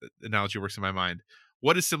promise this analogy works in my mind.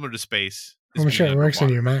 What is similar to space? I'm sure it works in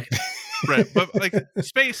your mind. Right, but like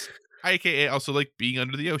space, aka also like being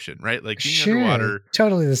under the ocean, right? Like being sure, underwater.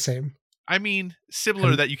 Totally the same. I mean,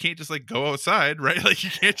 similar that you can't just like go outside, right? Like you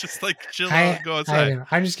can't just like chill out and go outside. I know.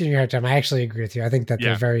 I'm just giving you a hard time. I actually agree with you. I think that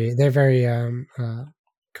they're very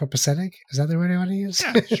copacetic. Is that the word I want to use?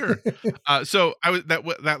 Yeah, sure. So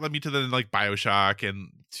that led me to then like BioShock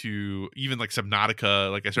and to even like Subnautica.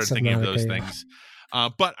 Like I started thinking of those things.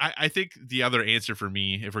 But I think the other answer for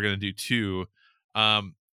me, if we're gonna do two,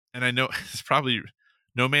 and I know it's probably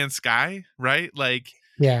No Man's Sky, right? Like.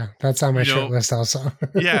 Yeah, that's on my short list also.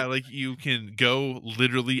 Yeah, like you can go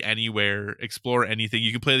literally anywhere, explore anything.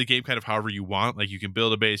 You can play the game kind of however you want. Like you can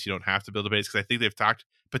build a base. You don't have to build a base, because I think they've talked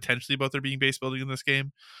potentially about there being base building in this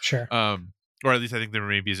game. Sure. Or at least I think there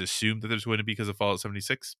maybe is assumed that there's going to be because of Fallout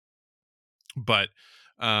 76. But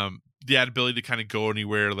the ability to kind of go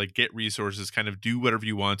anywhere, like get resources, kind of do whatever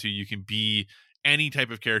you want to. You can be any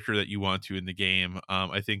type of character that you want to in the game.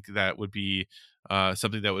 I think that would be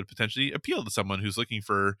something that would potentially appeal to someone who's looking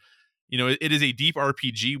for, it is a deep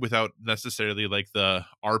RPG without necessarily like the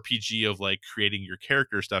RPG of like creating your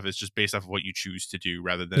character stuff. It's just based off of what you choose to do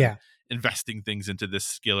rather than investing things into this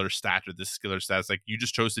skill or stat or this skill or stat. It's like you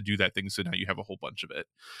just chose to do that thing, so now you have a whole bunch of it.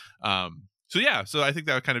 So I think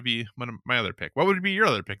that would kind of be my other pick. What would be your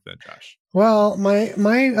other pick then, Josh? Well,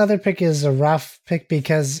 my other pick is a rough pick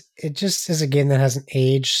because it just is a game that hasn't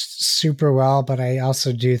aged super well, but I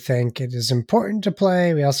also do think it is important to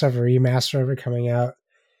play. We also have a remaster of it coming out,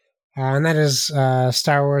 and that is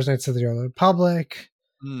Star Wars Knights of the Old Republic,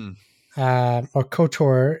 or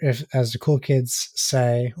KOTOR, as the cool kids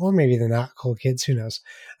say, or maybe they're not cool kids, who knows.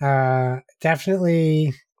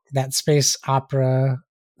 Definitely that space opera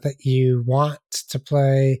that you want to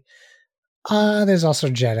play. There's also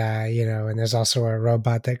Jedi, and there's also a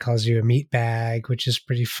robot that calls you a meat bag, which is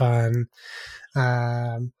pretty fun.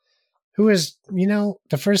 Who is,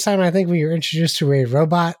 the first time I think we were introduced to a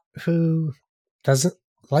robot who doesn't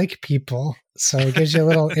like people. So it gives you a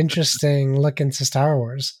little interesting look into Star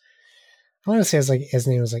Wars. I want to say his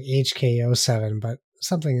name was like HK07, but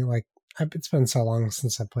something like, it's been so long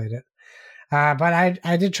since I played it. But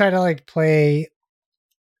I did try to like play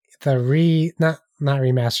the not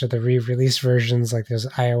remaster, the re-release versions. Like there's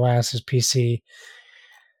iOS, there's PC,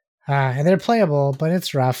 and they're playable, but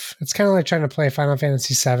it's rough. It's kind of like trying to play Final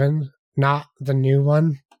Fantasy VII, not the new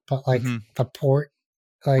one, but like the port.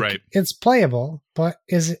 Like Right. it's playable, but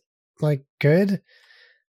is it like good?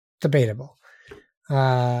 Debatable.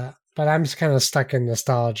 But I'm just kind of stuck in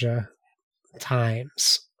nostalgia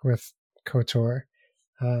times with KOTOR.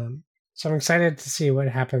 So I'm excited to see what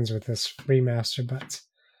happens with this remaster, but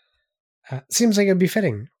seems like it'd be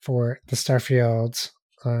fitting for the Starfield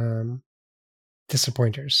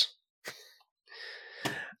disappointers.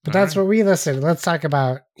 But that's what we listed. Let's talk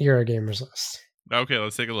about Eurogamer's list. Okay,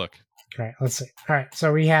 let's take a look. All right, let's see. All right,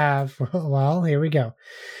 so we have, well, here we go.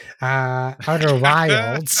 Outer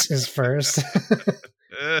Wilds is first.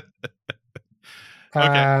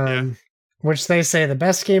 Which they say the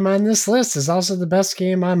best game on this list is also the best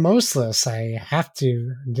game on most lists. I have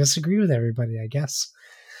to disagree with everybody, I guess.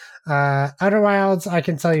 Outer Wilds, I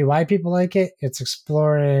can tell you why people like it. It's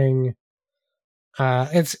exploring.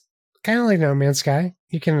 It's kind of like No Man's Sky.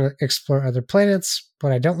 You can explore other planets.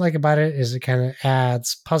 What I don't like about it is it kind of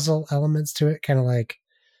adds puzzle elements to it, kind of like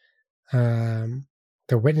The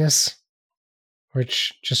Witness,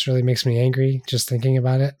 which just really makes me angry just thinking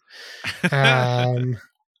about it.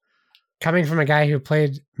 Coming from a guy who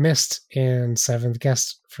played Myst and Seventh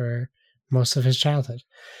Guest for most of his childhood.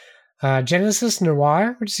 Genesis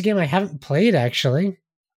Noir, which is a game I haven't played, actually.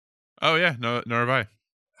 Oh, yeah. No, nor have I.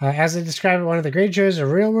 As they describe it, one of the great joys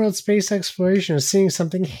of real-world space exploration is seeing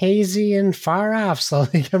something hazy and far off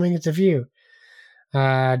slowly coming into view.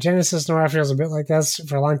 Genesis Noir feels a bit like this.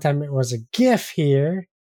 For a long time, it was a GIF here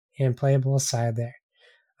and playable aside there.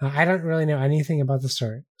 I don't really know anything about the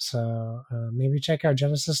story, so maybe check out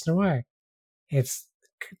Genesis Noir. It's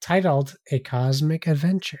titled A Cosmic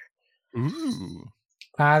Adventure. Ooh.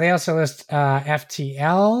 They also list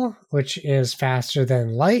FTL, which is Faster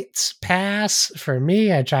Than Light Pass. For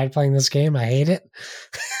me, I tried playing this game. I hate it.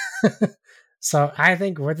 So I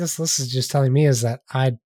think what this list is just telling me is that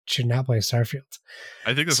I should not play Starfield.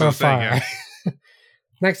 I think that's so what I'm saying, far. yeah.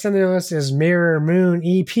 Next on the list is Mirror Moon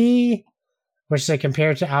EP, which they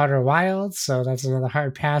compare to Outer Wilds. So that's another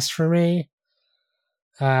hard pass for me.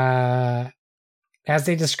 As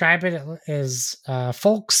they describe it, it is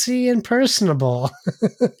folksy and personable.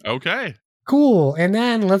 Okay. Cool. And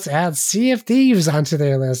then let's add Sea of Thieves onto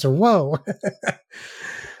their list. Whoa.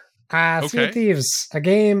 Sea of Thieves, a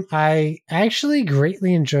game I actually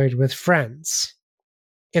greatly enjoyed with friends.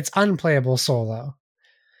 It's unplayable solo.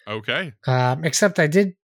 Okay. Except I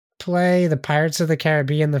did play the Pirates of the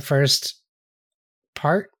Caribbean, the first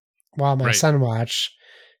part, while my son watched,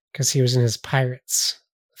 because he was in his Pirates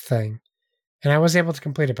thing. And I was able to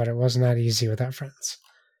complete it, but it was not easy without friends.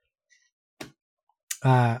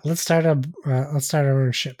 Let's start our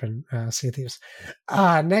own ship and Sea of Thieves.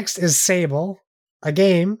 Next is Sable, a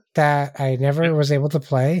game that I never was able to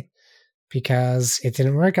play because it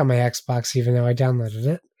didn't work on my Xbox, even though I downloaded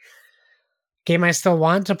it. Game I still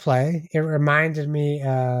want to play. It reminded me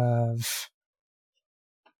of,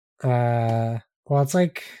 it's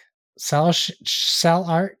like cell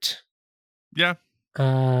art. Yeah.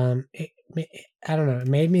 I don't know. It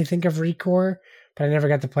made me think of Recore, but I never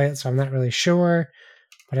got to play it, so I'm not really sure.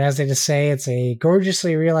 But as they just say, it's a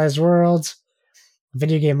gorgeously realized world, a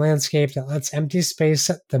video game landscape that lets empty space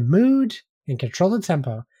set the mood and control the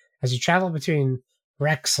tempo as you travel between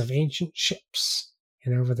wrecks of ancient ships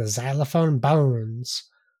and over the xylophone bones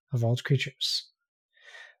of old creatures.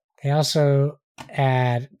 They also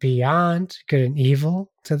add Beyond Good and Evil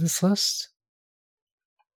to this list,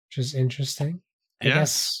 which is interesting. I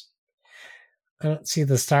guess I don't see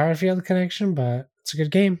the Starfield connection, but it's a good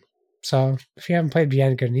game. So if you haven't played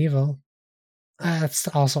Beyond Good and Evil, it's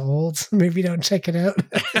also old. Maybe don't check it out.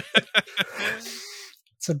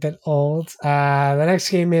 It's a bit old. The next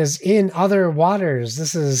game is In Other Waters.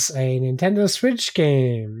 This is a Nintendo Switch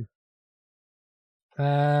game.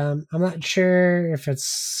 I'm not sure if it's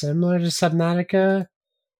similar to Subnautica.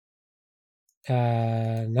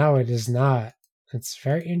 No, it is not. It's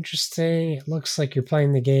very interesting. It looks like you're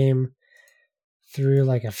playing the game through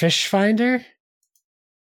like a fish finder.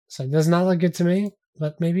 So it does not look good to me,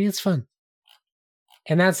 but maybe it's fun.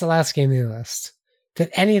 And that's the last game on the list. Did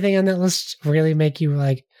anything on that list really make you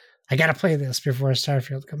like, I gotta play this before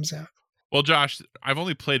Starfield comes out? Well, Josh, I've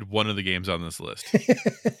only played one of the games on this list.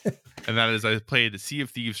 And that is I played Sea of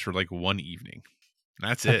Thieves for like one evening.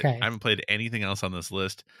 That's it. Okay. I haven't played anything else on this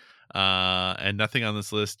list. And nothing on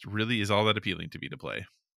this list really is all that appealing to me to play.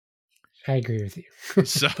 I agree with you.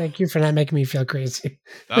 So, thank you for not making me feel crazy.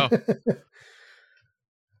 Oh.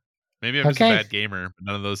 Maybe I'm just a Okay. bad gamer, but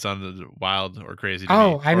none of those sounded wild or crazy to me.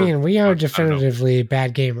 Oh, I mean, we I are don't know. definitively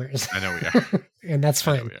bad gamers. I know we are. And that's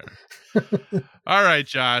I know fine. we are. All right,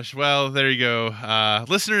 Josh. Well, there you go.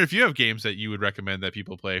 Listener, if you have games that you would recommend that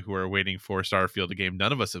people play who are waiting for Starfield, a game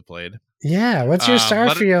none of us have played. Yeah, what's your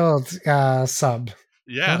Let it- Starfield sub?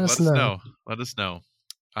 Yeah, Let us know. Let us know.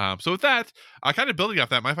 So with that, kind of building off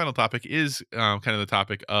that, my final topic is kind of the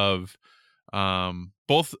topic of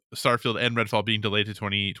both Starfield and Redfall being delayed to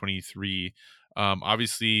 2023.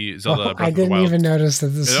 Obviously, Zelda Well, Breath I of the didn't Wild. even notice that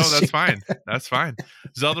this No, is that's fine. That's fine.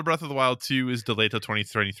 Zelda Breath of the Wild 2 is delayed till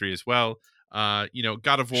 2023 as well. God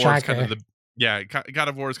of War is kind of God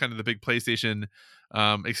of War is kind of the big PlayStation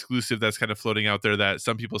exclusive that's kind of floating out there that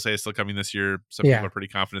some people say is still coming this year. Some people are pretty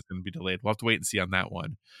confident it's going to be delayed. We'll have to wait and see on that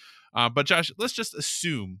one. But Josh, let's just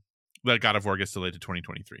assume that God of War gets delayed to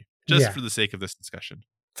 2023, just for the sake of this discussion.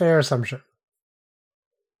 Fair assumption.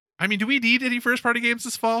 I mean, do we need any first-party games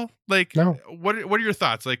this fall? Like, no. What are your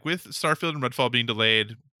thoughts? Like, with Starfield and Redfall being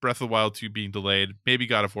delayed, Breath of the Wild 2 being delayed, maybe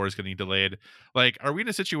God of War is getting delayed. Like, are we in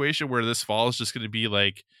a situation where this fall is just going to be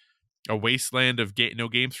like a wasteland of no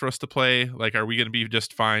games for us to play? Like, are we going to be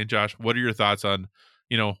just fine, Josh? What are your thoughts on,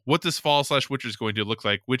 what this fall /winter is going to look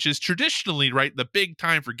like, which is traditionally, right, the big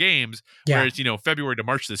time for games, whereas, February to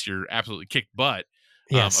March this year absolutely kicked butt.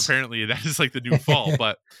 Yes. Apparently, that is like the new fall.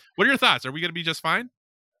 But what are your thoughts? Are we going to be just fine?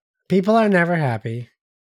 People are never happy.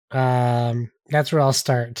 That's where I'll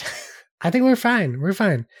start. I think we're fine. We're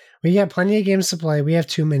fine. We got plenty of games to play. We have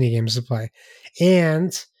too many games to play.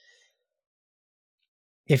 And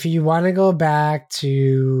if you want to go back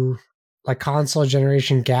to like console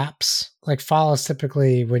generation gaps, like fall is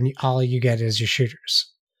typically when all you get is your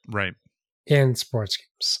shooters. Right. In sports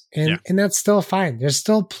games. And that's still fine. There's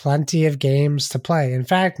still plenty of games to play. In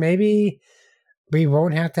fact, maybe we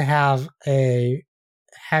won't have to have a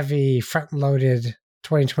heavy front-loaded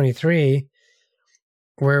 2023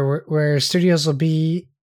 where studios will be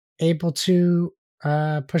able to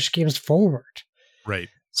push games forward. Right.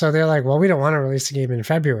 So they're like, well, we don't want to release a game in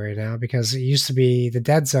February now because it used to be the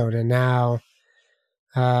dead zone, and now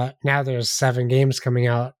there's 7 games coming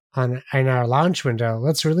out in our launch window.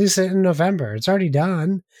 Let's release it in November. It's already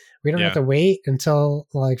done. We don't have to wait until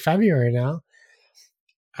like February now.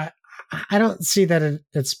 I don't see that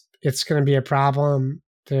it's going to be a problem.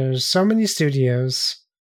 There's so many studios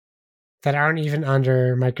that aren't even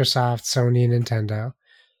under Microsoft, Sony, and Nintendo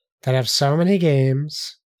that have so many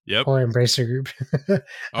games. Yep. Or Embracer Group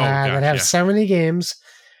that have so many games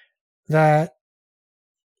that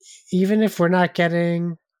even if we're not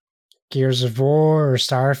getting Gears of War or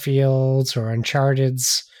Starfields or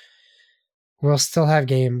Uncharted's, we'll still have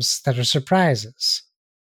games that are surprises,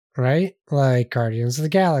 right? Like Guardians of the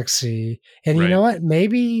Galaxy. And you know what?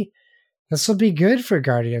 Maybe this will be good for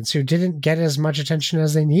Guardians who didn't get as much attention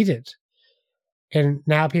as they needed. And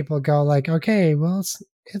now people go like, okay, well,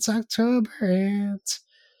 it's October and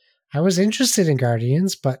I was interested in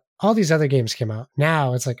Guardians, but all these other games came out.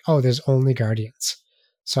 Now it's like, oh, there's only Guardians.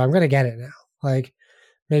 So I'm going to get it now. Like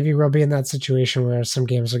maybe we'll be in that situation where some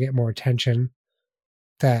games will get more attention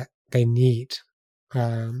that they need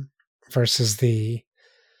versus do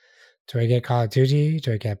I get Call of Duty?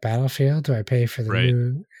 Do I get Battlefield? Do I pay for the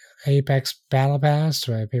new Apex Battle Pass?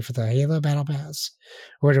 Do I pay for the Halo Battle Pass?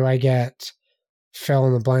 Or do I get fill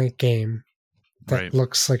in the blank game that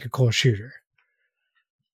looks like a cool shooter?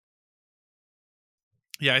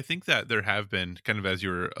 Yeah, I think that there have been, kind of as you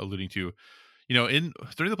were alluding to, during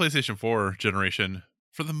the PlayStation 4 generation,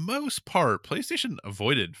 for the most part, PlayStation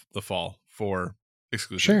avoided the fall for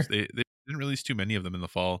exclusives. Sure. They didn't release too many of them in the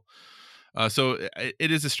fall. So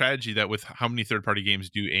it is a strategy that with how many third-party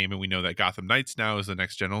games do aim, and we know that Gotham Knights now is the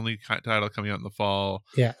next gen only title coming out in the fall.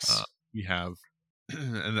 Yes. We have,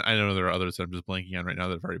 and I know there are others that I'm just blanking on right now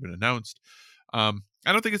that have already been announced. I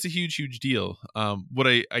don't think it's a huge deal. What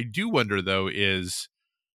I do wonder though is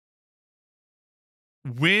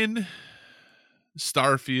when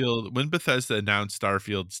Bethesda announced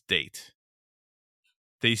Starfield's date,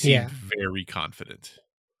 they seemed very confident.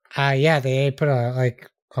 They put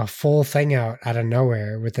a full thing out of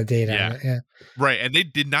nowhere with the date on it. Yeah. Right. And they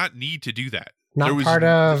did not need to do that. Not part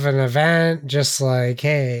of an event, just like,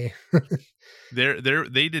 hey.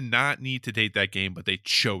 They did not need to date that game, but they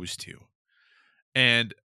chose to.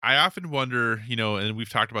 And I often wonder, and we've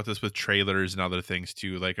talked about this with trailers and other things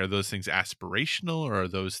too, like, are those things aspirational or are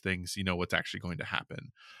those things, what's actually going to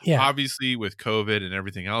happen? Yeah. Obviously, with COVID and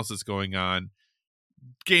everything else that's going on,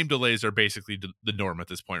 game delays are basically the norm at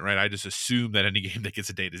this point, right? I just assume that any game that gets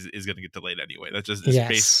a date is going to get delayed anyway. That's just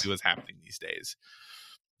basically what's happening these days.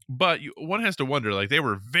 But one has to wonder, like, they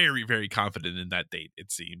were very, very confident in that date,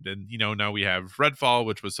 it seemed. And, now we have Redfall,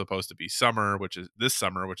 which was supposed to be summer, which is this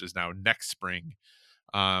summer, which is now next spring.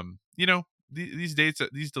 These dates,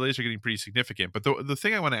 these delays are getting pretty significant. But the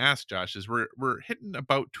thing I want to ask, Josh, is we're hitting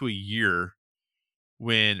about to a year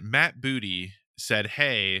when Matt Booty said,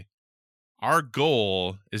 hey, our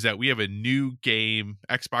goal is that we have a new game,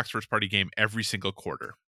 Xbox first party game, every single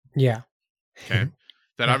quarter. Yeah. Okay.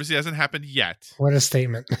 That obviously hasn't happened yet. What a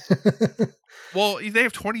statement. Well, they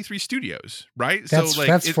have 23 studios, right?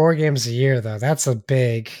 That's 4 games a year, though. That's a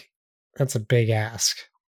big ask.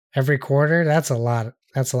 Every quarter, that's a lot.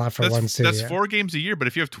 That's a lot for one studio. That's 4 games a year, but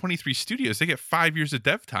if you have 23 studios, they get 5 years of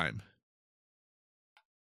dev time.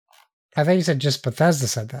 I think you said just Bethesda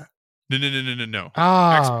said that. No.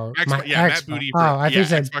 Oh, Matt Booty. I think you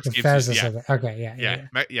said Xbox Bethesda said that. Okay,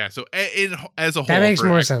 yeah. So as a whole, that makes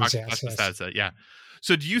more Xbox sense. Yes. Bethesda, yeah.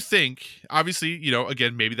 So do you think, obviously,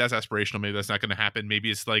 again, maybe that's aspirational, maybe that's not going to happen. Maybe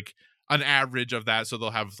it's like an average of that, so they'll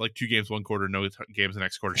have like 2 games one quarter, no games the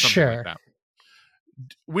next quarter, something like that.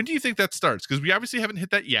 When do you think that starts? Because we obviously haven't hit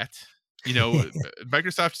that yet.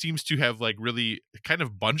 Microsoft seems to have like really kind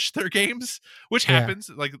of bunched their games, which happens.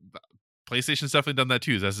 Like PlayStation's definitely done that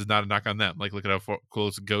too. This is not a knock on them. Like, look at how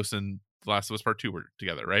close Ghost and The Last of Us Part 2 were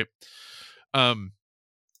together, right?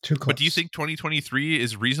 Too close. But do you think 2023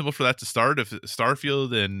 is reasonable for that to start? If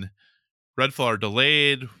Starfield and Redfall are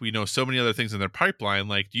delayed, we know so many other things in their pipeline.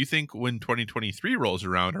 Like, do you think when 2023 rolls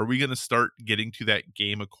around, are we going to start getting to that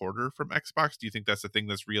game a quarter from Xbox? Do you think that's the thing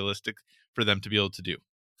that's realistic for them to be able to do?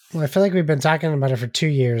 Well, I feel like we've been talking about it for 2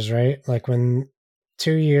 years, right? Like when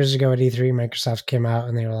 2 years ago at E3, Microsoft came out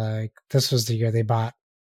and they were like, this was the year they bought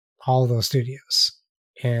all those studios.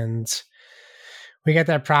 And we got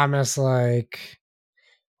that promise like,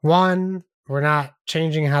 1, we're not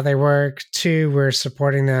changing how they work. 2, we're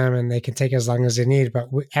supporting them and they can take as long as they need. But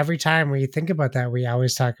every time we think about that, we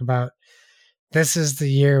always talk about this is the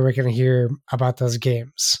year we're going to hear about those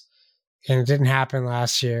games. And it didn't happen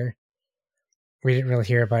last year. We didn't really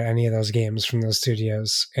hear about any of those games from those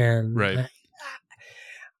studios. And right.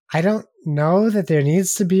 I don't know that there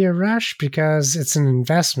needs to be a rush because it's an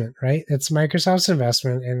investment, right? It's Microsoft's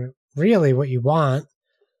investment. And really what you want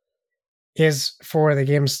is for the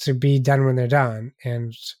games to be done when they're done.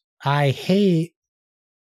 And I hate,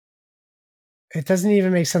 it doesn't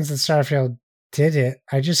even make sense that Starfield did it.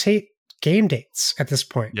 I just hate game dates at this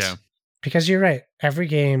point. Yeah. Because you're right. Every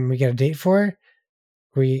game we get a date for,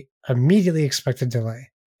 we immediately expect a delay.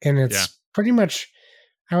 And it's pretty much,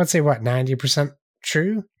 I would say, 90%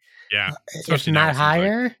 true? Yeah. If not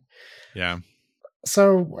higher. Like, yeah.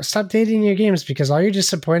 So stop dating your games because all you're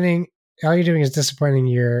doing is disappointing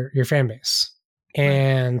your fan base.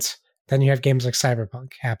 And then you have games like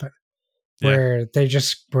Cyberpunk happen where they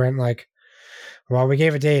just went like, well, we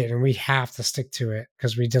gave a date and we have to stick to it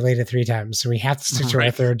because we delayed it 3 times. So we have to stick to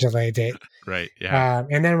our 3rd delay date. Right. Yeah.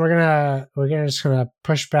 And then we're just gonna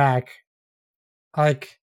push back.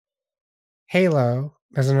 Like Halo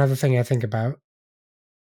is another thing I think about.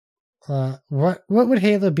 What would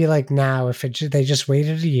Halo be like now if they just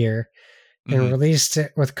waited a year and released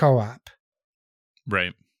it with co-op?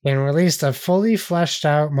 Right. And released a fully fleshed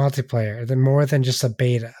out multiplayer, more than just a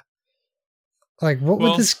beta. Like, what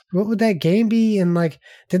would that game be? And like,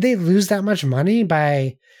 did they lose that much money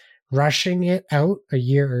by rushing it out a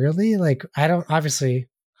year early? Like, obviously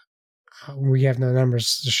we have no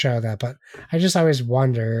numbers to show that, but I just always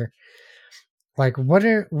wonder, like, what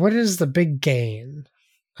is the big gain?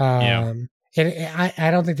 And I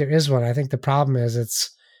don't think there is one. I think the problem is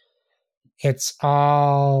it's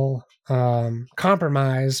all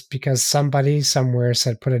compromised because somebody somewhere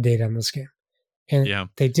said put a date on this game, and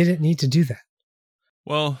they didn't need to do that.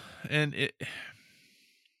 Well, and it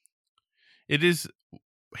is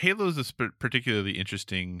Halo is a particularly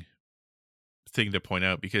interesting thing to point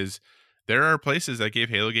out because there are places that gave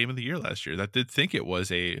Halo Game of the Year last year that did think it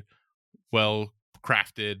was a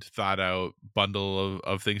well-crafted, thought-out bundle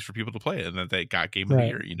of things for people to play, and that they got Game of the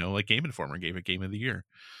Year. Like Game Informer gave it Game of the Year.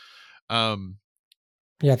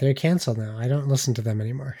 Yeah, they're canceled now. I don't listen to them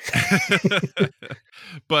anymore.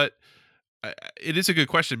 But it is a good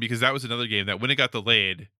question because that was another game that when it got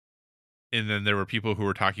delayed, and then there were people who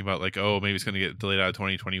were talking about like, oh, maybe it's going to get delayed out of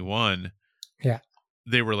 2021. Yeah.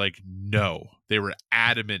 They were like, no. They were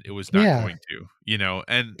adamant it was not going to,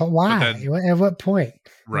 and but why? At what point?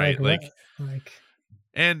 Right. Like,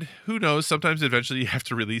 and who knows? Sometimes eventually you have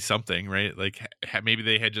to release something, right? Like maybe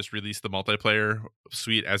they had just released the multiplayer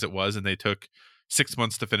suite as it was, and they took 6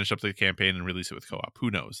 months to finish up the campaign and release it with co-op. Who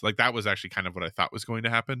knows? Like that was actually kind of what I thought was going to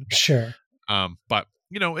happen. Sure. But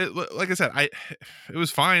like I said, it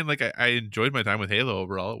was fine. Like I enjoyed my time with Halo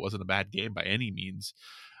overall. It wasn't a bad game by any means.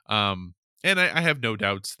 And I have no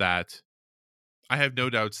doubts that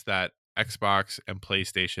Xbox and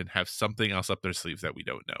PlayStation have something else up their sleeves that we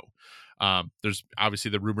don't know. There's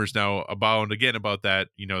obviously the rumors now abound again about that,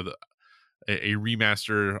 a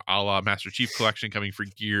remaster a la Master Chief Collection coming for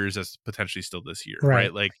Gears as potentially still this year,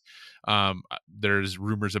 right? Like, there's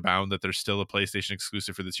rumors abound that there's still a PlayStation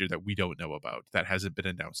exclusive for this year that we don't know about, that hasn't been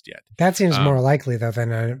announced yet. That seems more likely though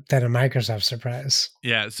than a Microsoft surprise.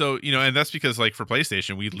 Yeah, so and that's because like for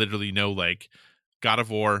PlayStation, we literally know like God of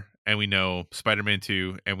War, and we know Spider-Man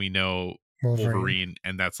 2, and we know Wolverine,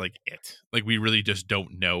 and that's like it. Like we really just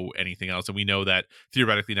don't know anything else, and we know that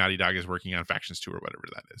theoretically Naughty Dog is working on Factions 2 or whatever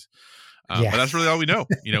that is. But that's really all we know.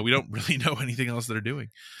 We don't really know anything else they're doing.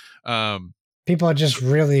 People are just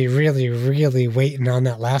really, really, really waiting on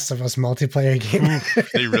that Last of Us multiplayer game.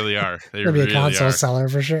 They really are. It'll be a console seller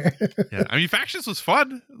for sure. Yeah, I mean, Factions was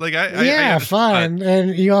fun. Like fun.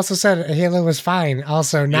 And you also said Halo was fine.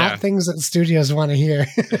 Also, not things that studios want to hear.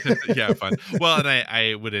 Yeah, fun. Well, and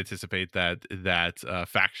I would anticipate that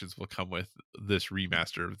Factions will come with this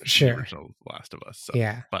remaster of the original Last of Us. So,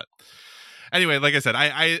 yeah, but. Anyway, like I said,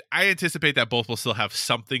 I anticipate that both will still have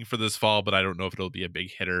something for this fall, but I don't know if it'll be a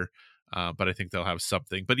big hitter. But I think they'll have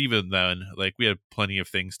something. But even then, like we have plenty of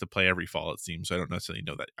things to play every fall, it seems. So I don't necessarily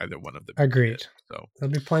know that either one of them. Agreed. So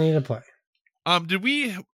there'll be plenty to play. Did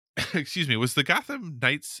we? Excuse me. Was the Gotham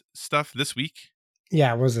Knights stuff this week?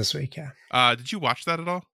 Yeah, it was this week. Yeah. Did you watch that at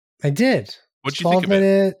all? I did. What'd you think of it?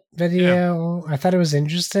 12-minute video. Yeah. I thought it was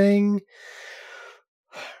interesting.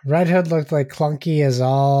 Red Hood looked like clunky as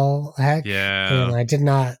all heck. Yeah. And I did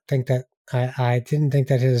not think that I didn't think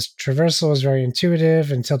that his traversal was very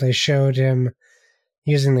intuitive until they showed him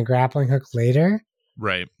using the grappling hook later.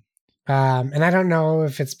 Right. And I don't know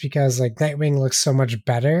if it's because like Nightwing looks so much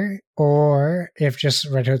better or if just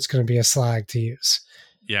Red Hood's going to be a slag to use.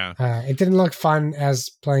 Yeah. It didn't look fun as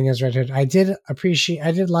playing as Red Hood. I did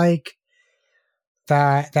like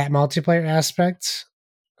that multiplayer aspect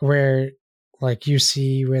where like you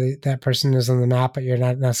see where that person is on the map, but you're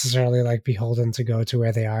not necessarily like beholden to go to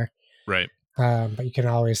where they are. Right. But you can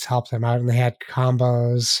always help them out, and they had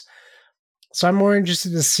combos. So I'm more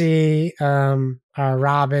interested to see our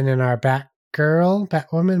Robin and our Batgirl,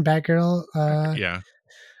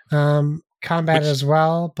 combat as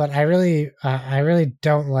well. But I really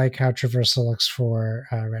don't like how traversal looks for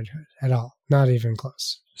Red Hood at all. Not even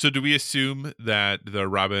close. So do we assume that the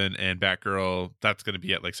Robin and Batgirl, that's going to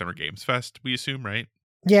be at like Summer Games Fest, we assume, right?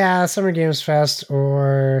 Yeah, Summer Games Fest,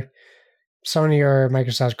 or Sony or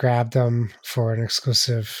Microsoft grabbed them for an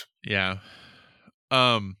exclusive. Yeah.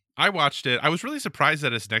 I watched it. I was really surprised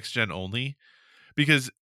that it's next gen only because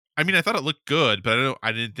I mean, I thought it looked good, but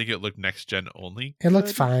I didn't think it looked next gen only. It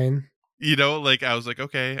looked fine. Like I was like,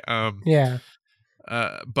 okay. Yeah.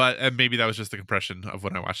 But maybe that was just the compression of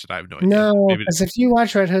when I watched it. I have no idea. No, because if you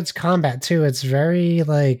watch Red Hood's combat too, it's very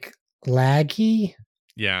like laggy.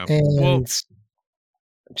 Yeah. And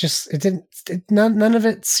none of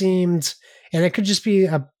it seemed, and it could just be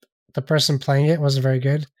the person playing it wasn't very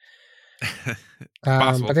good.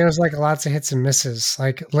 But there was like lots of hits and misses,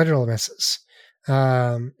 like literal misses,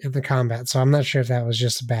 in the combat. So I'm not sure if that was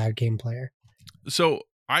just a bad game player. So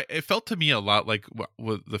it felt to me a lot like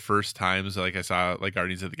the first times like I saw like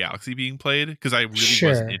Guardians of the Galaxy being played, because I really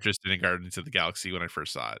wasn't interested in Guardians of the Galaxy when I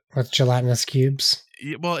first saw it. With gelatinous cubes.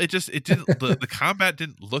 Well, it didn't the combat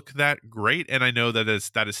didn't look that great, and I know that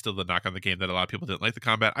is still the knock on the game, that a lot of people didn't like the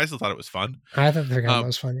combat. I still thought it was fun. I thought the combat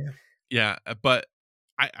was fun. Yeah, but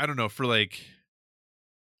I don't know, for like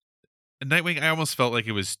Nightwing, I almost felt like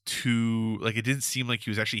it was too, like it didn't seem like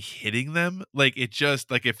he was actually hitting them. Like it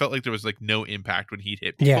just like it felt like there was like no impact when he'd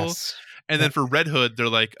hit people. Yes. And then for Red Hood, they're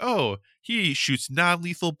like, oh, he shoots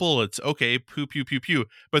non-lethal bullets. Okay, pew pew pew pew.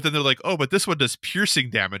 But then they're like, oh, but this one does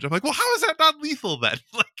piercing damage. I'm like, well, how is that non-lethal then?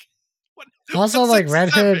 Like, what? Also, like Red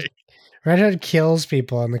Hood kills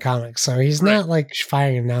people in the comics, so he's not like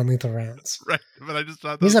firing non-lethal rounds. Right, but I just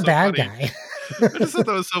thought he's a bad guy. I just thought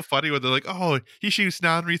that was so funny when they're like, "Oh, he shoots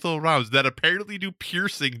non-lethal rounds that apparently do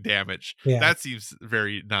piercing damage." Yeah. That seems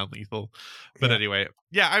very non-lethal. But anyway,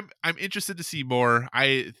 yeah, I'm interested to see more.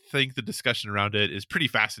 I think the discussion around it is pretty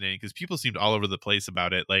fascinating because people seemed all over the place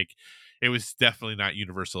about it. Like, it was definitely not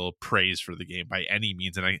universal praise for the game by any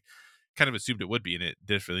means, and I kind of assumed it would be, and it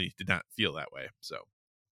definitely did not feel that way. So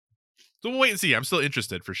we'll wait and see. I'm still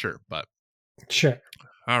interested for sure, but sure.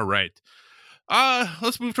 All right.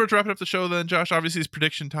 Let's move towards wrapping up the show then, Josh. Obviously, it's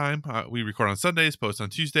prediction time. We record on Sundays, post on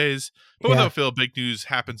Tuesdays. But without fail, big news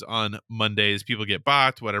happens on Mondays. People get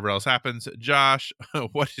bought, whatever else happens. Josh,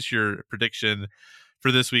 what is your prediction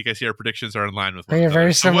for this week. I see our predictions are in line with one We have another.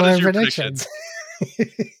 very So what similar is your predictions.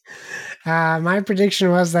 My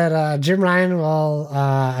prediction was that Jim Ryan will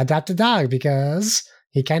adopt a dog because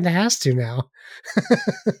he kind of has to now.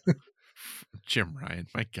 Jim Ryan,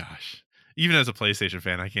 my gosh. Even as a PlayStation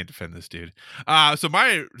fan, I can't defend this dude. So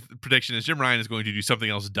my prediction is Jim Ryan is going to do something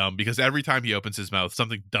else dumb because every time he opens his mouth,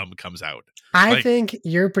 something dumb comes out. I think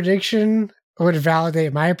your prediction would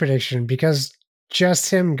validate my prediction because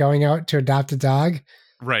just him going out to adopt a dog,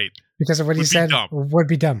 right, because of what he said, would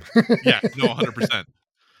be dumb. Yeah, no, 100%.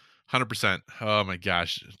 100%. Oh my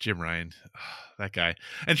gosh, Jim Ryan, that guy.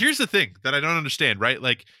 And here's the thing that I don't understand, right?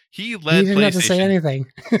 Like he led didn't have to say anything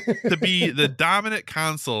to be the dominant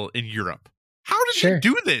console in Europe. How did he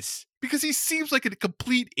do this? Because he seems like a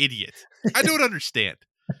complete idiot. I don't understand.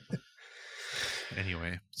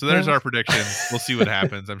 Anyway, so there's our predictions. We'll see what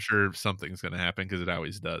happens. I'm sure something's going to happen because it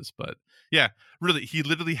always does. But yeah, really, he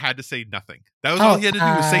literally had to say nothing. That was all he had to do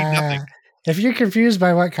was say nothing. If you're confused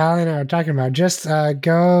by what Kyle and I are talking about, just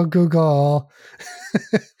go Google.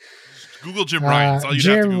 Google Jim Ryan. That's all you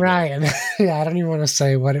Jim have to Google. Ryan. Yeah, I don't even want to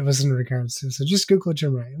say what it was in regards to. So just Google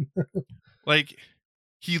Jim Ryan. Like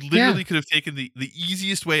he literally could have taken the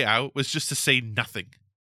easiest way out was just to say nothing.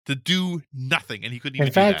 To do nothing, and he couldn't even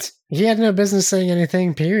do that. In fact, he had no business saying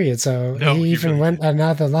anything, period. So he even went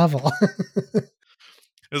another level. It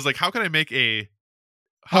was like, how can I make a...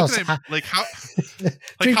 How can I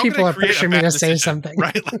pressure me to say something,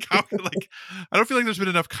 right? Like, I don't feel like there's been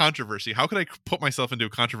enough controversy. How can I put myself into a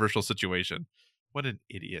controversial situation? What an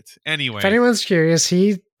idiot. Anyway, if anyone's curious,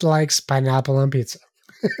 he likes pineapple on pizza.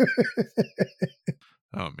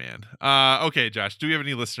 Oh man. Okay, Josh, do we have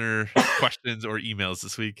any listener questions or emails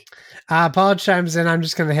this week? Paul chimes in. I'm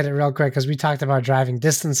just going to hit it real quick because we talked about driving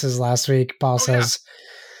distances last week. Paul says,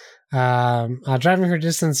 driving her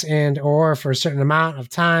distance and or for a certain amount of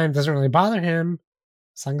time doesn't really bother him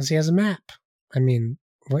as long as he has a map. I mean,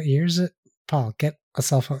 what year is it? Paul, get a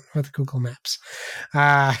cell phone with Google Maps.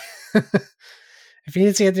 If he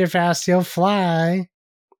needs to get there fast, he'll fly.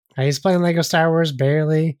 He's playing Lego Star Wars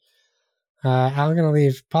barely. I'm going to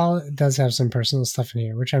leave. Paul does have some personal stuff in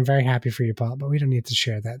here, which I'm very happy for you, Paul, but we don't need to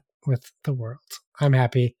share that with the world. I'm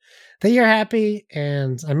happy that you're happy,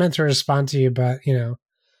 and I meant to respond to you, but,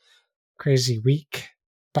 crazy week.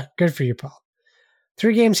 But good for you, Paul.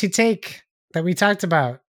 3 games he'd take that we talked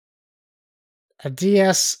about. A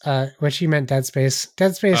DS, which he meant Dead Space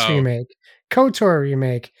remake, KOTOR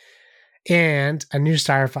remake, and a new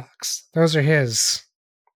Star Fox. Those are his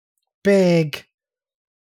big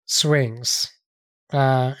swings,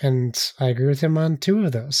 and I agree with him on 2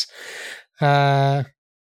 of those. Yeah,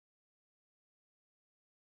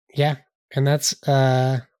 and that's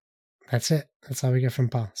it. That's all we get from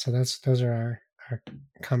Paul. So those are our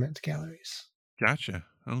comment galleries. Gotcha.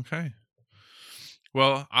 Okay.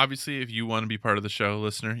 Well, obviously, if you want to be part of the show,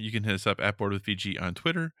 listener, you can hit us up at BoardWithVG on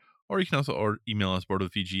Twitter, or you can also email us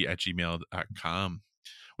boardwithvg@gmail.com.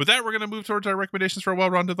 With that, we're going to move towards our recommendations for a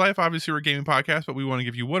well-rounded life. Obviously, we're a gaming podcast, but we want to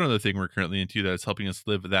give you one other thing we're currently into that is helping us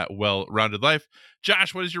live that well-rounded life.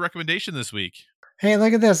 Josh, what is your recommendation this week? Hey,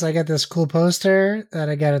 look at this. I got this cool poster that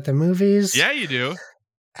I got at the movies. Yeah, you do.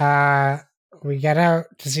 We got out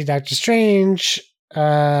to see Doctor Strange,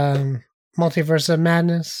 Multiverse of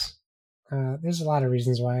Madness. There's a lot of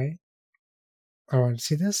reasons why I want to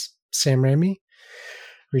see this. Sam Raimi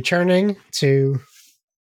returning to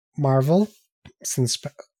Marvel since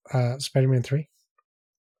Spider-Man 3.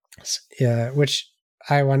 Yeah, which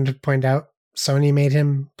I wanted to point out, Sony made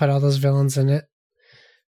him put all those villains in it.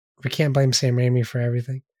 We can't blame Sam Raimi for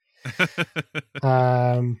everything.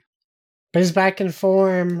 But he's back in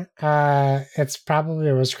form.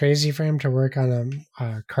 It was crazy for him to work on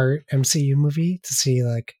a current MCU movie to see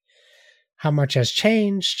like how much has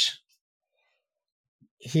changed.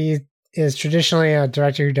 He is traditionally a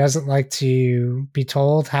director who doesn't like to be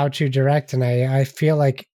told how to direct, and I feel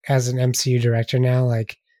like as an MCU director now,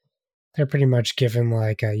 like they're pretty much given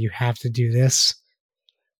like you have to do this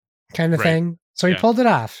kind of thing. So he pulled it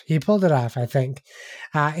off. I think.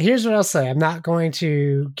 Here's what I'll say. I'm not going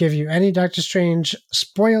to give you any Doctor Strange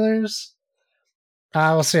spoilers.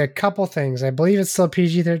 I will say a couple things. I believe it's still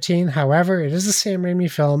PG-13. However, it is a Sam Raimi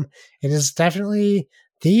film. It is definitely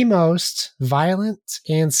the most violent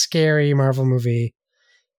and scary Marvel movie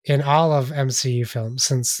in all of MCU films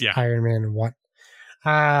since Iron Man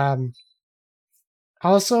 1.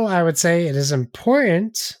 Also, I would say it is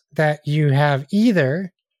important that you have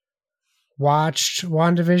either watched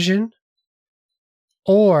WandaVision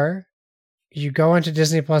or you go into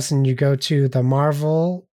Disney Plus and you go to the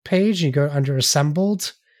Marvel page, you go under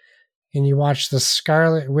Assembled, and you watch the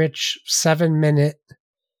Scarlet Witch 7-minute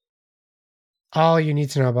all you need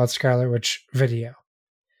to know about Scarlet Witch video.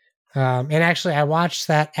 And actually, I watched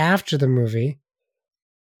that after the movie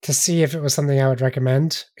to see if it was something I would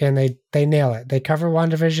recommend, and they nail it. They cover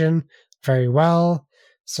WandaVision very well.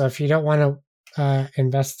 So if you don't want to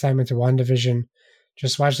invest time into WandaVision,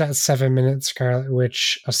 just watch that 7-minute Scarlet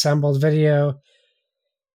Witch assembled video.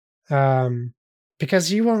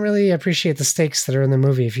 Because you won't really appreciate the stakes that are in the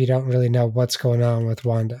movie if you don't really know what's going on with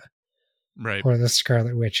Wanda. Right. Or the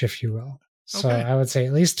Scarlet Witch, if you will. So Okay. I would say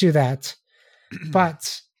at least do that.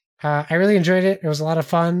 But I really enjoyed it. It was a lot of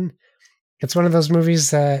fun. It's one of those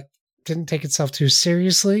movies that didn't take itself too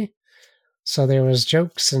seriously. So there was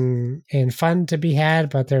jokes and fun to be had,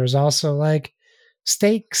 but there was also like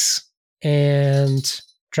stakes and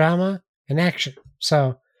drama and action.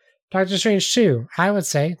 So Doctor Strange 2, I would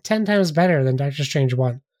say 10 times better than Doctor Strange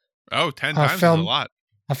 1. Oh, 10 times is a lot.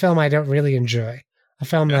 A film I don't really enjoy. A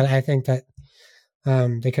film that I think that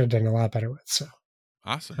they could have done a lot better with. So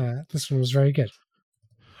awesome. This one was very good.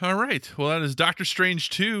 All right. Well, that is Doctor Strange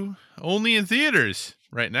 2, only in theaters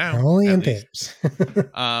right now. Only in theaters.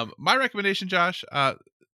 My recommendation, Josh,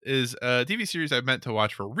 is a TV series I've meant to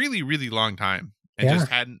watch for a really, really long time. And just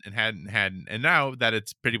hadn't. And now that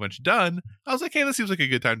it's pretty much done, I was like, hey, this seems like a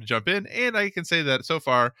good time to jump in. And I can say that so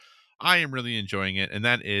far, I am really enjoying it. And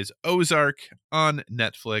that is Ozark on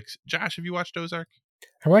Netflix. Josh, have you watched Ozark?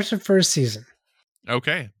 I watched the first season.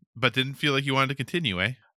 Okay. But didn't feel like you wanted to continue,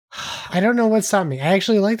 eh? I don't know what stopped me. I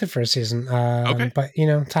actually liked the first season. Okay. But,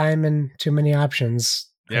 time and too many options.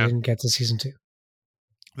 Yeah. I didn't get to season 2.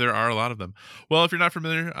 There are a lot of them. Well, if you're not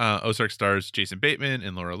familiar, Ozark stars Jason Bateman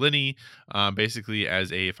and Laura Linney, basically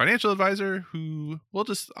as a financial advisor who I'll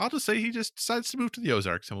just say he just decides to move to the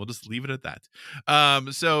Ozarks, and we'll just leave it at that.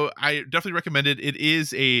 So I definitely recommend it. It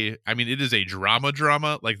is a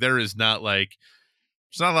drama. Like there is not like,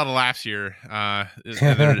 there's not a lot of laughs here.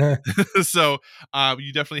 So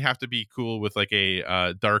you definitely have to be cool with like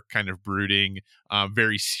a dark kind of brooding,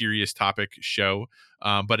 very serious topic show.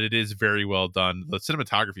 But it is very well done. The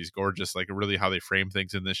cinematography is gorgeous. Like really how they frame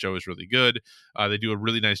things in this show is really good. They do a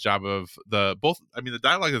really nice job of the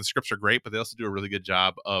dialogue and the scripts are great, but they also do a really good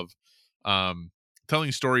job of telling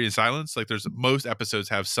a story in silence. Like most episodes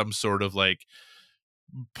have some sort of like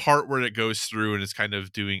part where it goes through and it's kind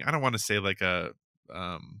of doing, I don't want to say like a,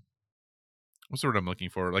 what's the word I'm looking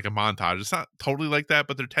for? Like a montage. It's not totally like that,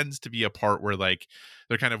 but there tends to be a part where like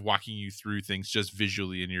they're kind of walking you through things just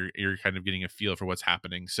visually, and you're kind of getting a feel for what's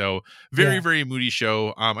happening. So very, very moody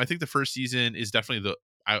show. I think the first season is definitely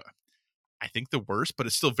I think the worst, but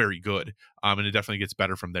it's still very good. And it definitely gets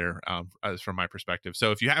better from there, from my perspective.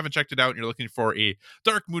 So if you haven't checked it out and you're looking for a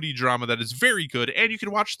dark, moody drama that is very good and you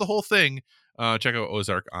can watch the whole thing, check out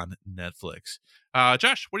Ozark on Netflix.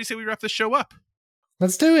 Josh, what do you say we wrap this show up?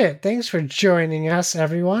 Let's do it. Thanks for joining us,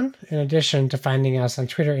 everyone. In addition to finding us on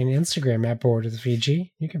Twitter and Instagram at BoardWithVG,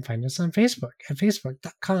 you can find us on Facebook at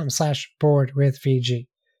facebook.com/BoardWithVG.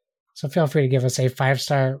 So feel free to give us a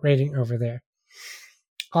 5-star rating over there.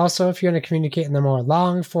 Also, if you want to communicate in the more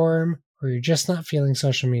long form, or you're just not feeling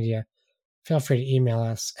social media, feel free to email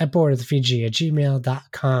us at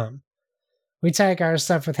boardwithvg@gmail.com. We tag our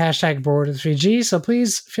stuff with hashtag BoardWithVG, so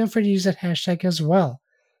please feel free to use that hashtag as well,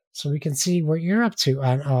 so we can see what you're up to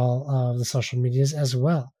on all of the social medias as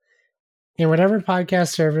well. In whatever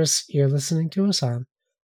podcast service you're listening to us on,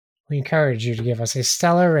 we encourage you to give us a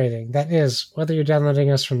stellar rating. That is, whether you're downloading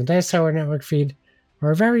us from the Dice Tower Network feed or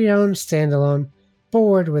our very own standalone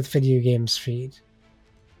Board with Video Games feed.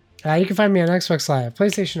 You can find me on Xbox Live,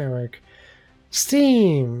 PlayStation Network,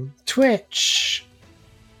 Steam, Twitch,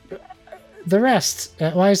 the rest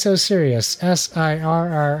at Why So Serious,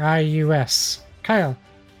 SIRRIUS. Kyle,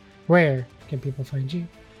 where can people find you?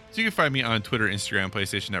 So you can find me on Twitter, Instagram,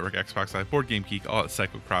 PlayStation Network, Xbox Live, Board Game Geek, all at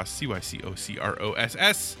Cyclocross,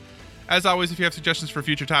 CYCOCROSS. As always, if you have suggestions for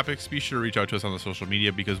future topics, be sure to reach out to us on the social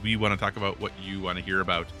media because we want to talk about what you want to hear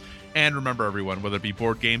about. And remember, everyone, whether it be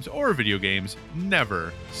board games or video games,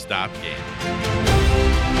 never stop gaming.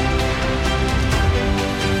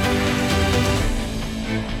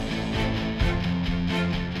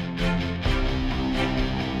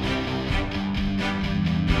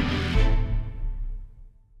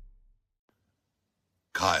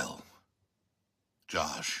 Kyle.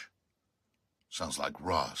 Josh. Sounds like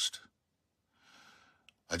Rust.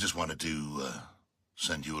 I just wanted to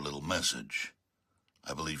send you a little message.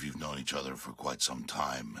 I believe you've known each other for quite some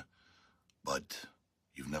time, but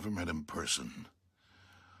you've never met in person.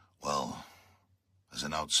 Well, as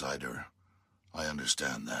an outsider, I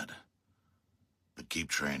understand that. But keep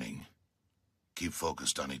training. Keep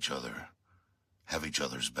focused on each other. Have each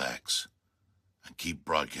other's backs. And keep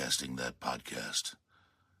broadcasting that podcast.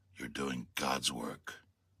 You're doing God's work.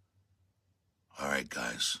 All right,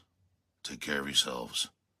 guys. Take care of yourselves.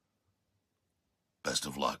 Best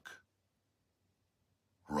of luck.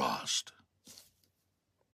 Rost.